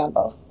again in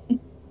Jambo.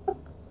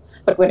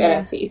 But with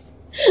NFTs.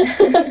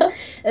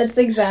 It's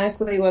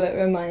exactly what it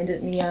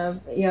reminded me of.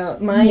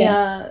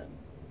 Yeah,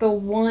 the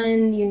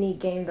one unique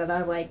game that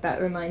I like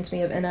that reminds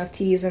me of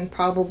NFTs and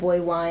probably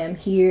why I'm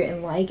here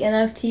and like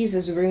NFTs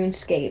is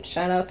RuneScape.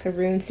 Shout out to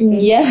RuneScape.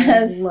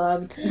 Yes. I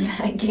loved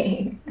that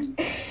game.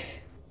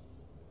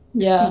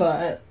 Yeah.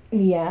 But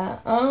yeah,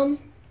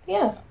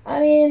 yeah. I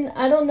mean,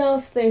 I don't know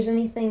if there's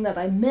anything that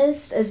I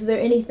missed. Is there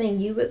anything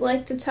you would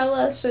like to tell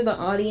us or the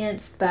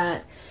audience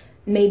that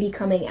may be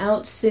coming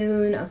out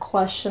soon? A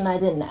question I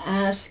didn't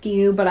ask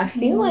you, but I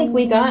feel like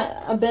we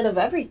got a bit of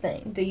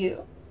everything. Do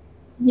you?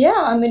 Yeah,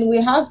 I mean,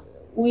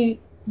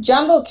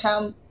 Jambo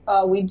Camp,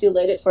 we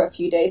delayed it for a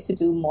few days to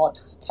do more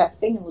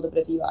testing, a little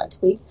bit of UI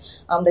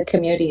tweaks. The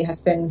community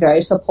has been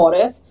very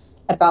supportive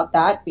about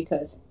that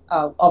because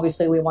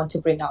obviously we want to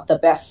bring out the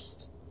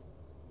best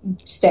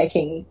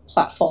staking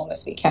platform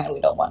as we can.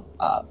 We don't want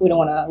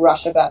to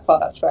rush a bad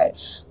product, right?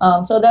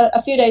 So there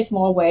a few days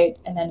more wait,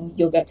 and then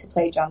you'll get to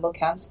play Jambo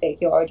Camp,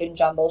 stake your Origin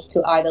Jumbos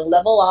to either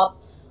level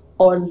up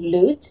or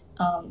loot.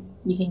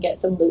 You can get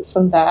some loot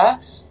from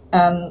there.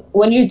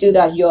 When you do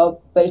that, you're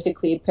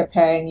basically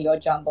preparing your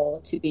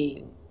Jumbo to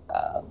be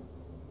a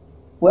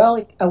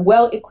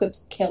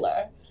well-equipped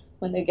killer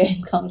when the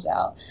game comes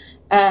out.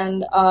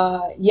 And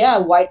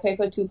White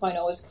Paper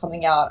 2.0 is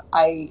coming out.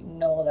 I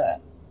know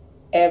that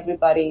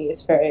everybody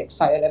is very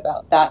excited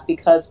about that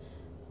because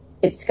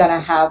it's gonna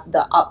have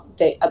the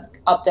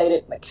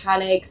updated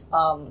mechanics,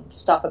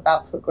 stuff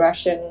about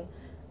progression,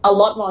 a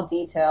lot more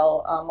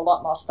detail, a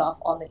lot more stuff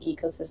on the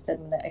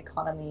ecosystem, the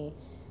economy,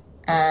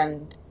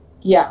 and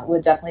yeah, we're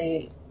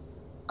definitely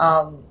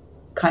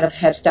kind of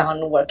heads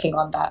down working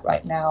on that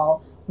right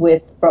now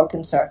with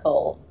Broken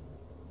Circle,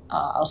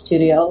 our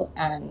studio,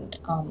 and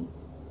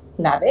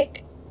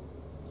Navic,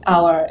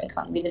 our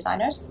economy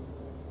designers.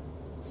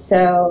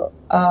 So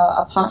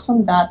apart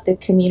from that, the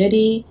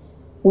community,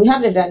 we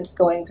have events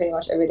going pretty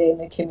much every day in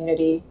the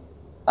community,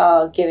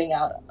 giving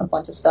out a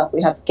bunch of stuff.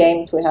 We have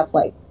games, we have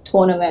like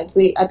tournaments.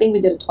 I think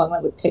we did a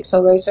tournament with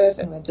Pixel Racers,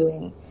 and we're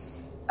doing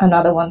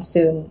another one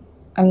soon.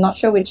 I'm not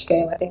sure which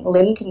game. I think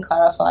Lynn can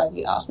clarify if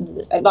you ask him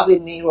this. It might be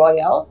Mini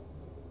Royale,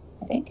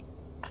 I think,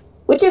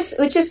 which is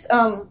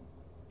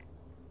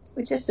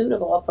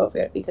suitable,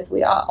 appropriate, because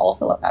we are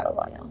also a battle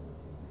royale.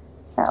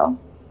 So,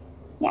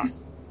 yeah.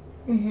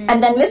 Mm-hmm.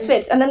 And then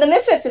Misfits, and then the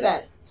Misfits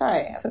event.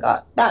 Sorry, I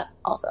forgot that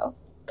also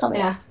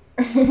coming up.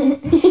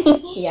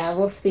 Yeah,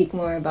 we'll speak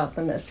more about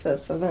the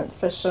Misfits event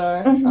for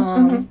sure.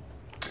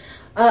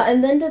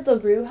 And then did the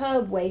Brew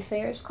Hub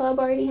Wayfarers Club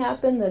already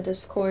happen, the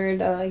Discord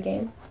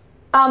game?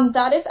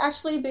 That is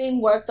actually being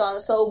worked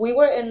on. So we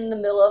were in the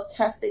middle of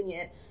testing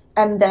it,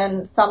 and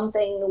then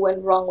something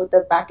went wrong with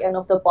the back end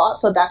of the bot.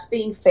 So that's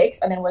being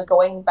fixed, and then we're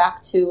going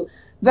back to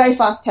very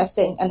fast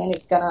testing, and then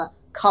it's gonna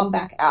come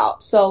back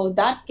out. So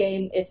that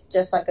game is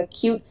just like a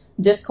cute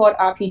Discord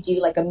RPG,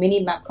 like a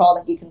mini map crawl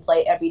that you can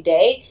play every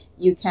day.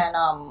 You can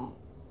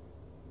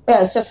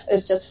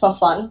it's just for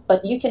fun,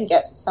 but you can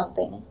get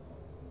something.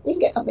 You can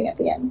get something at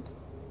the end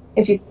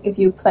if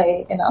you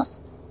play enough.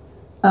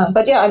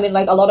 But yeah, I mean,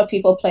 like, a lot of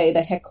people play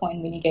the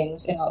Heckcoin mini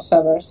games in our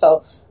server,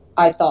 so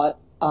I thought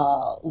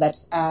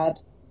let's add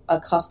a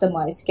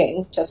customized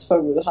game just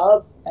for Brew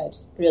Hub.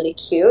 It's really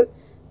cute.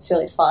 It's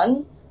really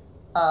fun.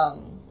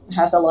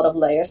 Has a lot of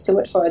layers to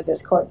it for a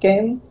Discord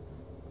game,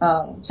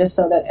 just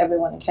so that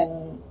everyone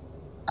can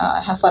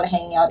have fun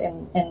hanging out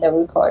in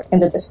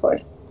the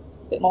Discord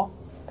a bit more.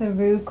 The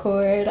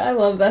Roocord, I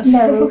love that. The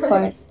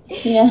Roocord,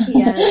 yeah.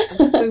 Yes,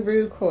 it's the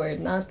Roocord,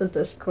 not the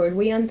Discord.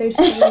 We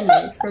understand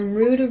you from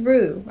Roo to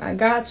Roo. I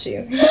got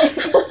you.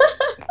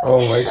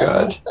 Oh my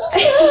god.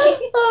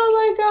 Oh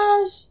my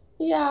gosh.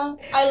 Yeah,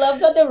 I love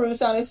that the Roo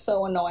sound is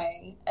so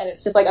annoying, and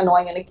it's just like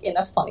annoying in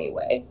a funny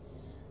way.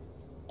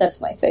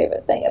 That's my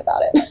favorite thing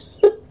about it.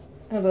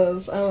 It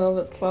is. I love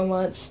it so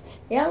much.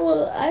 Yeah,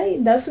 well, I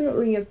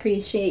definitely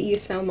appreciate you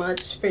so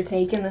much for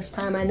taking this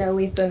time. I know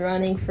we've been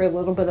running for a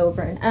little bit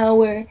over an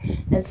hour.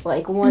 It's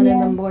like 1 in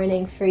the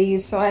morning for you,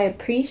 so I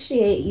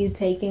appreciate you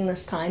taking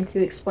this time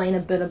to explain a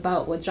bit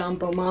about what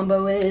Jambo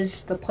Mambo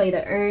is, the play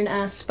to earn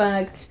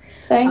aspect.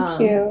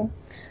 Thank you.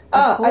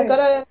 I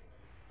got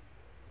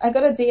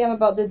a DM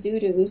about the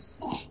doo-doos.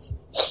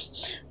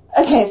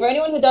 Okay, for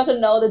anyone who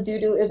doesn't know, the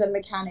doo-doo is a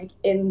mechanic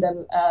in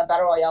the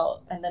Battle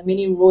Royale and the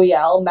Mini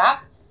Royale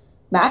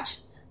match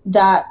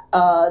that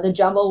the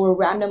Jambo will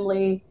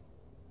randomly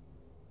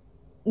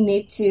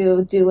need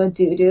to do a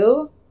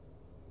doo-doo.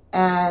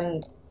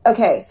 And,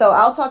 okay, so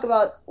I'll talk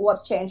about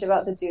what's changed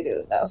about the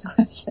doo-doo. That was the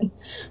question.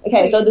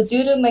 Okay, so the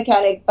doo-doo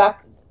mechanic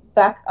back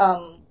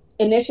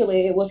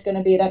initially it was going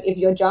to be that if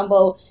your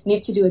Jambo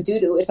needs to do a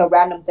doo-doo, it's a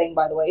random thing,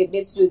 by the way. If it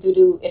needs to do a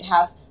doo-doo, it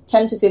has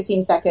 10 to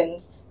 15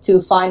 seconds to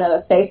find a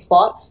safe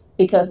spot,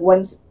 because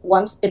once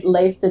it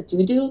lays the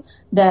doo-doo,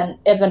 then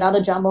if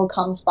another Jambo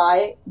comes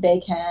by,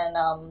 they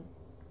can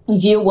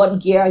view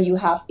what gear you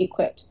have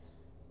equipped.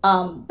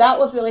 That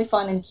was really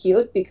fun and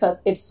cute, because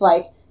it's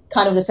like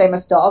kind of the same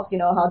as dogs. You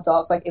know how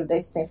dogs, like, if they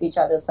sniff each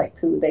other's like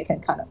poo, they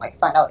can kind of like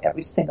find out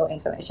every single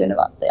information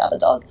about the other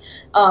dog.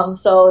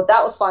 So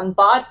that was fun,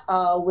 but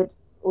with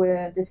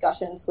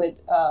discussions with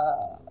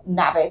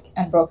Navic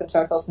and Broken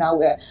Circles, now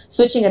we're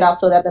switching it up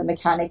so that the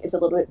mechanic is a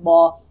little bit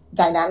more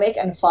dynamic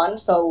and fun.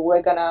 So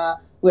we're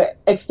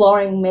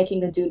exploring making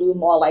the doo-doo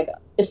more like,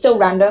 it's still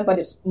random, but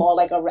it's more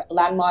like a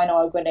landmine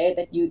or a grenade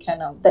that you can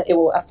that it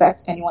will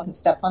affect anyone who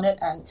steps on it,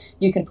 and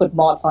you can put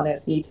mods on it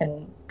so you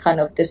can kind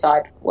of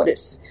decide what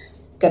it's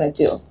gonna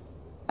do.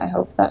 I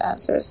hope that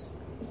answers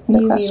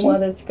the question.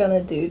 What it's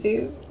gonna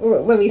do?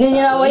 Let me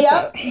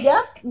stop.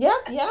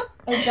 Yeah,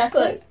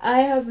 exactly. Look,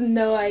 I have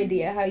no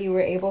idea how you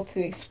were able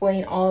to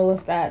explain all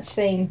of that,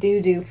 saying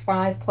do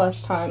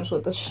 5+ times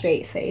with a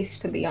straight face,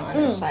 to be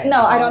honest. I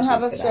don't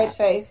have a straight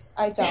face.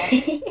 I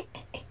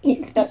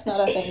don't. That's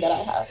not a thing that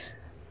I have.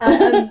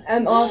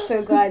 I'm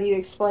also glad you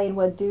explained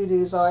what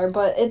doo-doos are,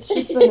 but it's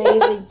just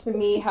amazing to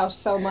me how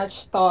so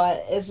much thought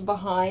is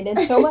behind and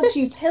so much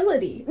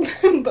utility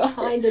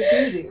behind a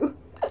doo-doo.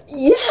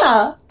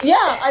 Yeah,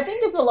 I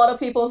think it's a lot of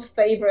people's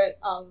favorite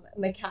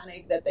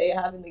mechanic that they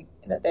have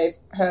that they've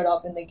heard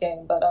of in the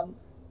game. But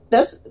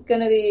there's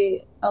gonna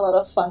be a lot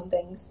of fun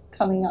things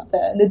coming up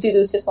there, and the doo-doo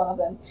is just one of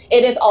them.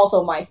 It is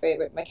also my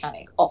favorite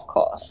mechanic, of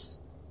course.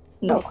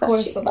 No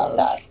question about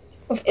that.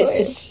 It's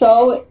just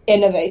so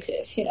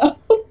innovative, you know.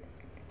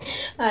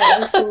 I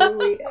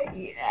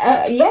absolutely,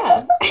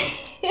 yeah.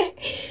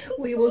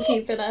 We will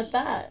keep it at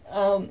that.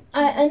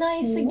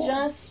 I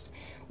suggest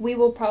we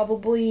will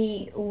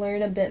probably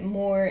learn a bit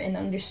more and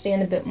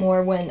understand a bit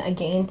more when a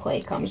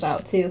gameplay comes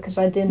out too, because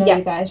I did know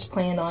you guys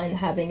plan on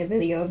having a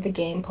video of the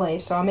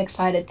gameplay, so I'm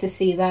excited to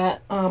see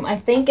that. I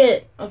think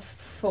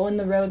for on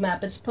the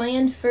roadmap? It's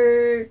planned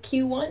for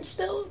Q1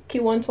 still,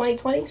 Q1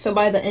 2020. So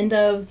by the end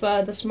of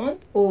this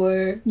month,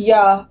 or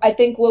Yeah, I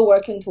think we're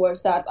working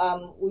towards that.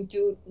 We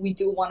do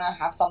want to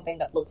have something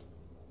that looks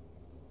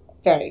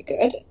very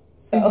good.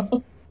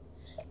 So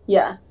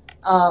yeah,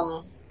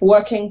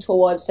 working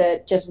towards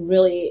it. Just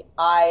really,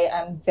 I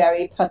am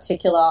very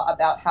particular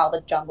about how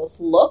the jumbos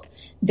look.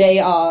 They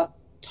are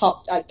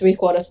top,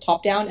 3/4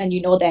 top down, and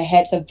you know their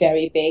heads are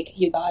very big,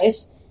 you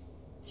guys.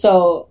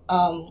 So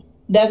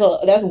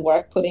there's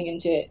work putting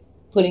into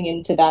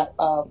that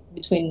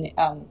between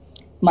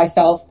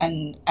myself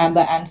and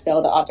Amber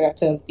Ansdale, the art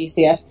director of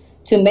BCS,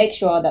 to make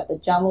sure that the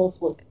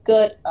jumbos look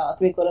good,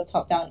 3/4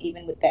 top down,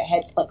 even with their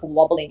heads like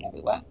wobbling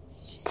everywhere.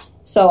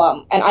 So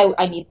and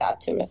I need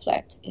that to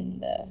reflect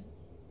in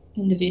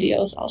the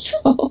videos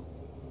also.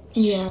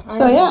 yeah, I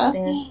So yeah.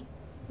 understand.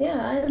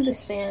 Yeah, I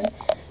understand.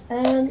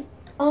 And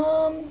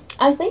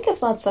I think if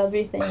that's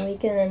everything, we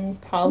can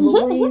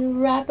probably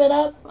wrap it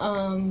up.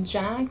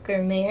 Jack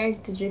or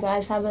Merrick, did you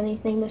guys have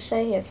anything to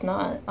say? If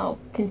not, I'll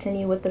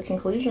continue with the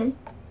conclusion.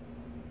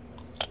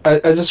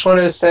 I just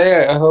wanted to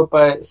say I hope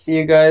I see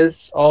you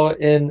guys all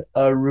in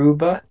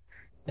Aruba.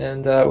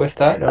 And with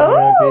that, I'm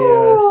gonna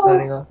be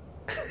signing off.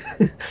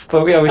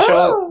 But yeah, we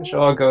should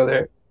all go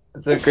there.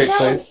 It's a great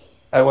place.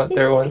 I went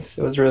there once.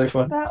 It was really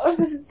fun. That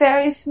was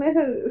very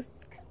smooth.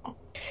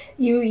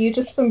 You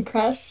just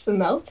impressed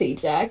Melty,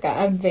 Jack.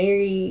 I'm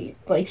very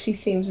like she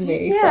seems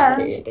very Yeah.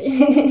 flattered.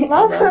 I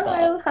love that.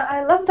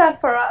 I love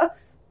that for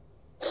us.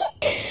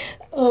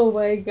 Oh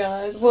my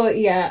god. Well,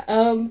 yeah.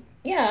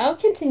 Yeah, I'll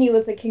continue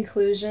with the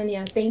conclusion.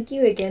 Yeah, thank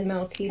you again,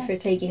 Melty, for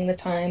taking the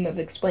time of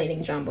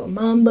explaining Jambo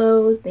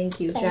Mambo. Thank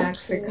you, Jack,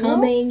 for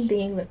coming,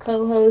 being the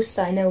co-host.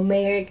 I know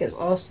Merrick is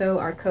also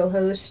our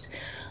co-host.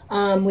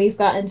 We've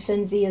got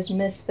Infinzia's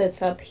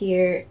Misfits up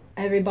here.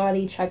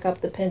 Everybody check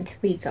out the pinned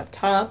tweets up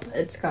top.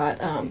 It's got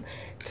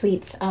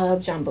tweets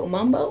of Jambo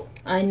Mambo.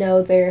 I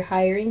know they're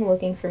hiring,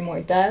 looking for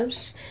more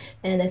devs.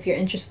 And if you're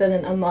interested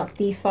in Unlock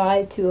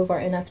DeFi, 2 of our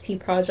NFT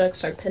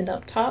projects are pinned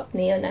up top,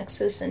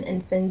 NeoNexus and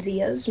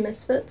Infinzia's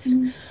Misfits.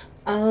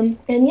 And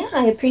yeah,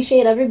 I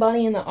appreciate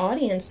everybody in the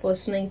audience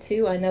listening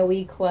too. I know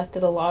we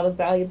collected a lot of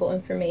valuable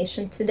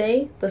information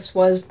today. This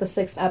was the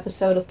 6th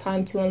episode of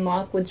Time to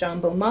Unlock with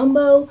Jambo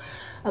Mambo,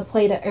 a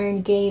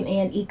play-to-earn game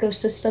and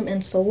ecosystem in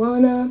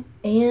Solana.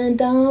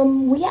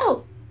 And we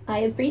out. I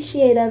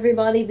appreciate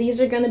everybody. These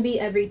are going to be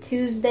every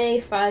Tuesday,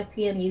 5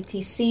 p.m.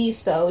 UTC,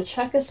 so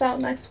check us out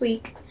next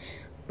week.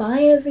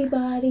 Bye,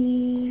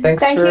 everybody.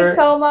 Thank you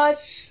so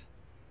much.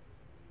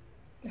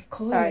 Of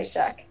course. Sorry,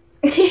 Jack.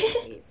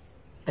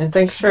 And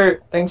thanks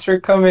for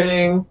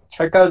coming.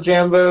 Check out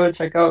Jambo.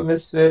 Check out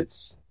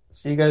Misfits.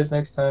 See you guys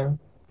next time.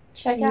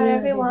 Check out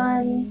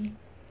everyone.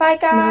 Bye,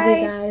 guys.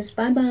 Love you guys.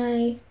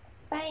 Bye-bye.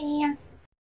 Bye.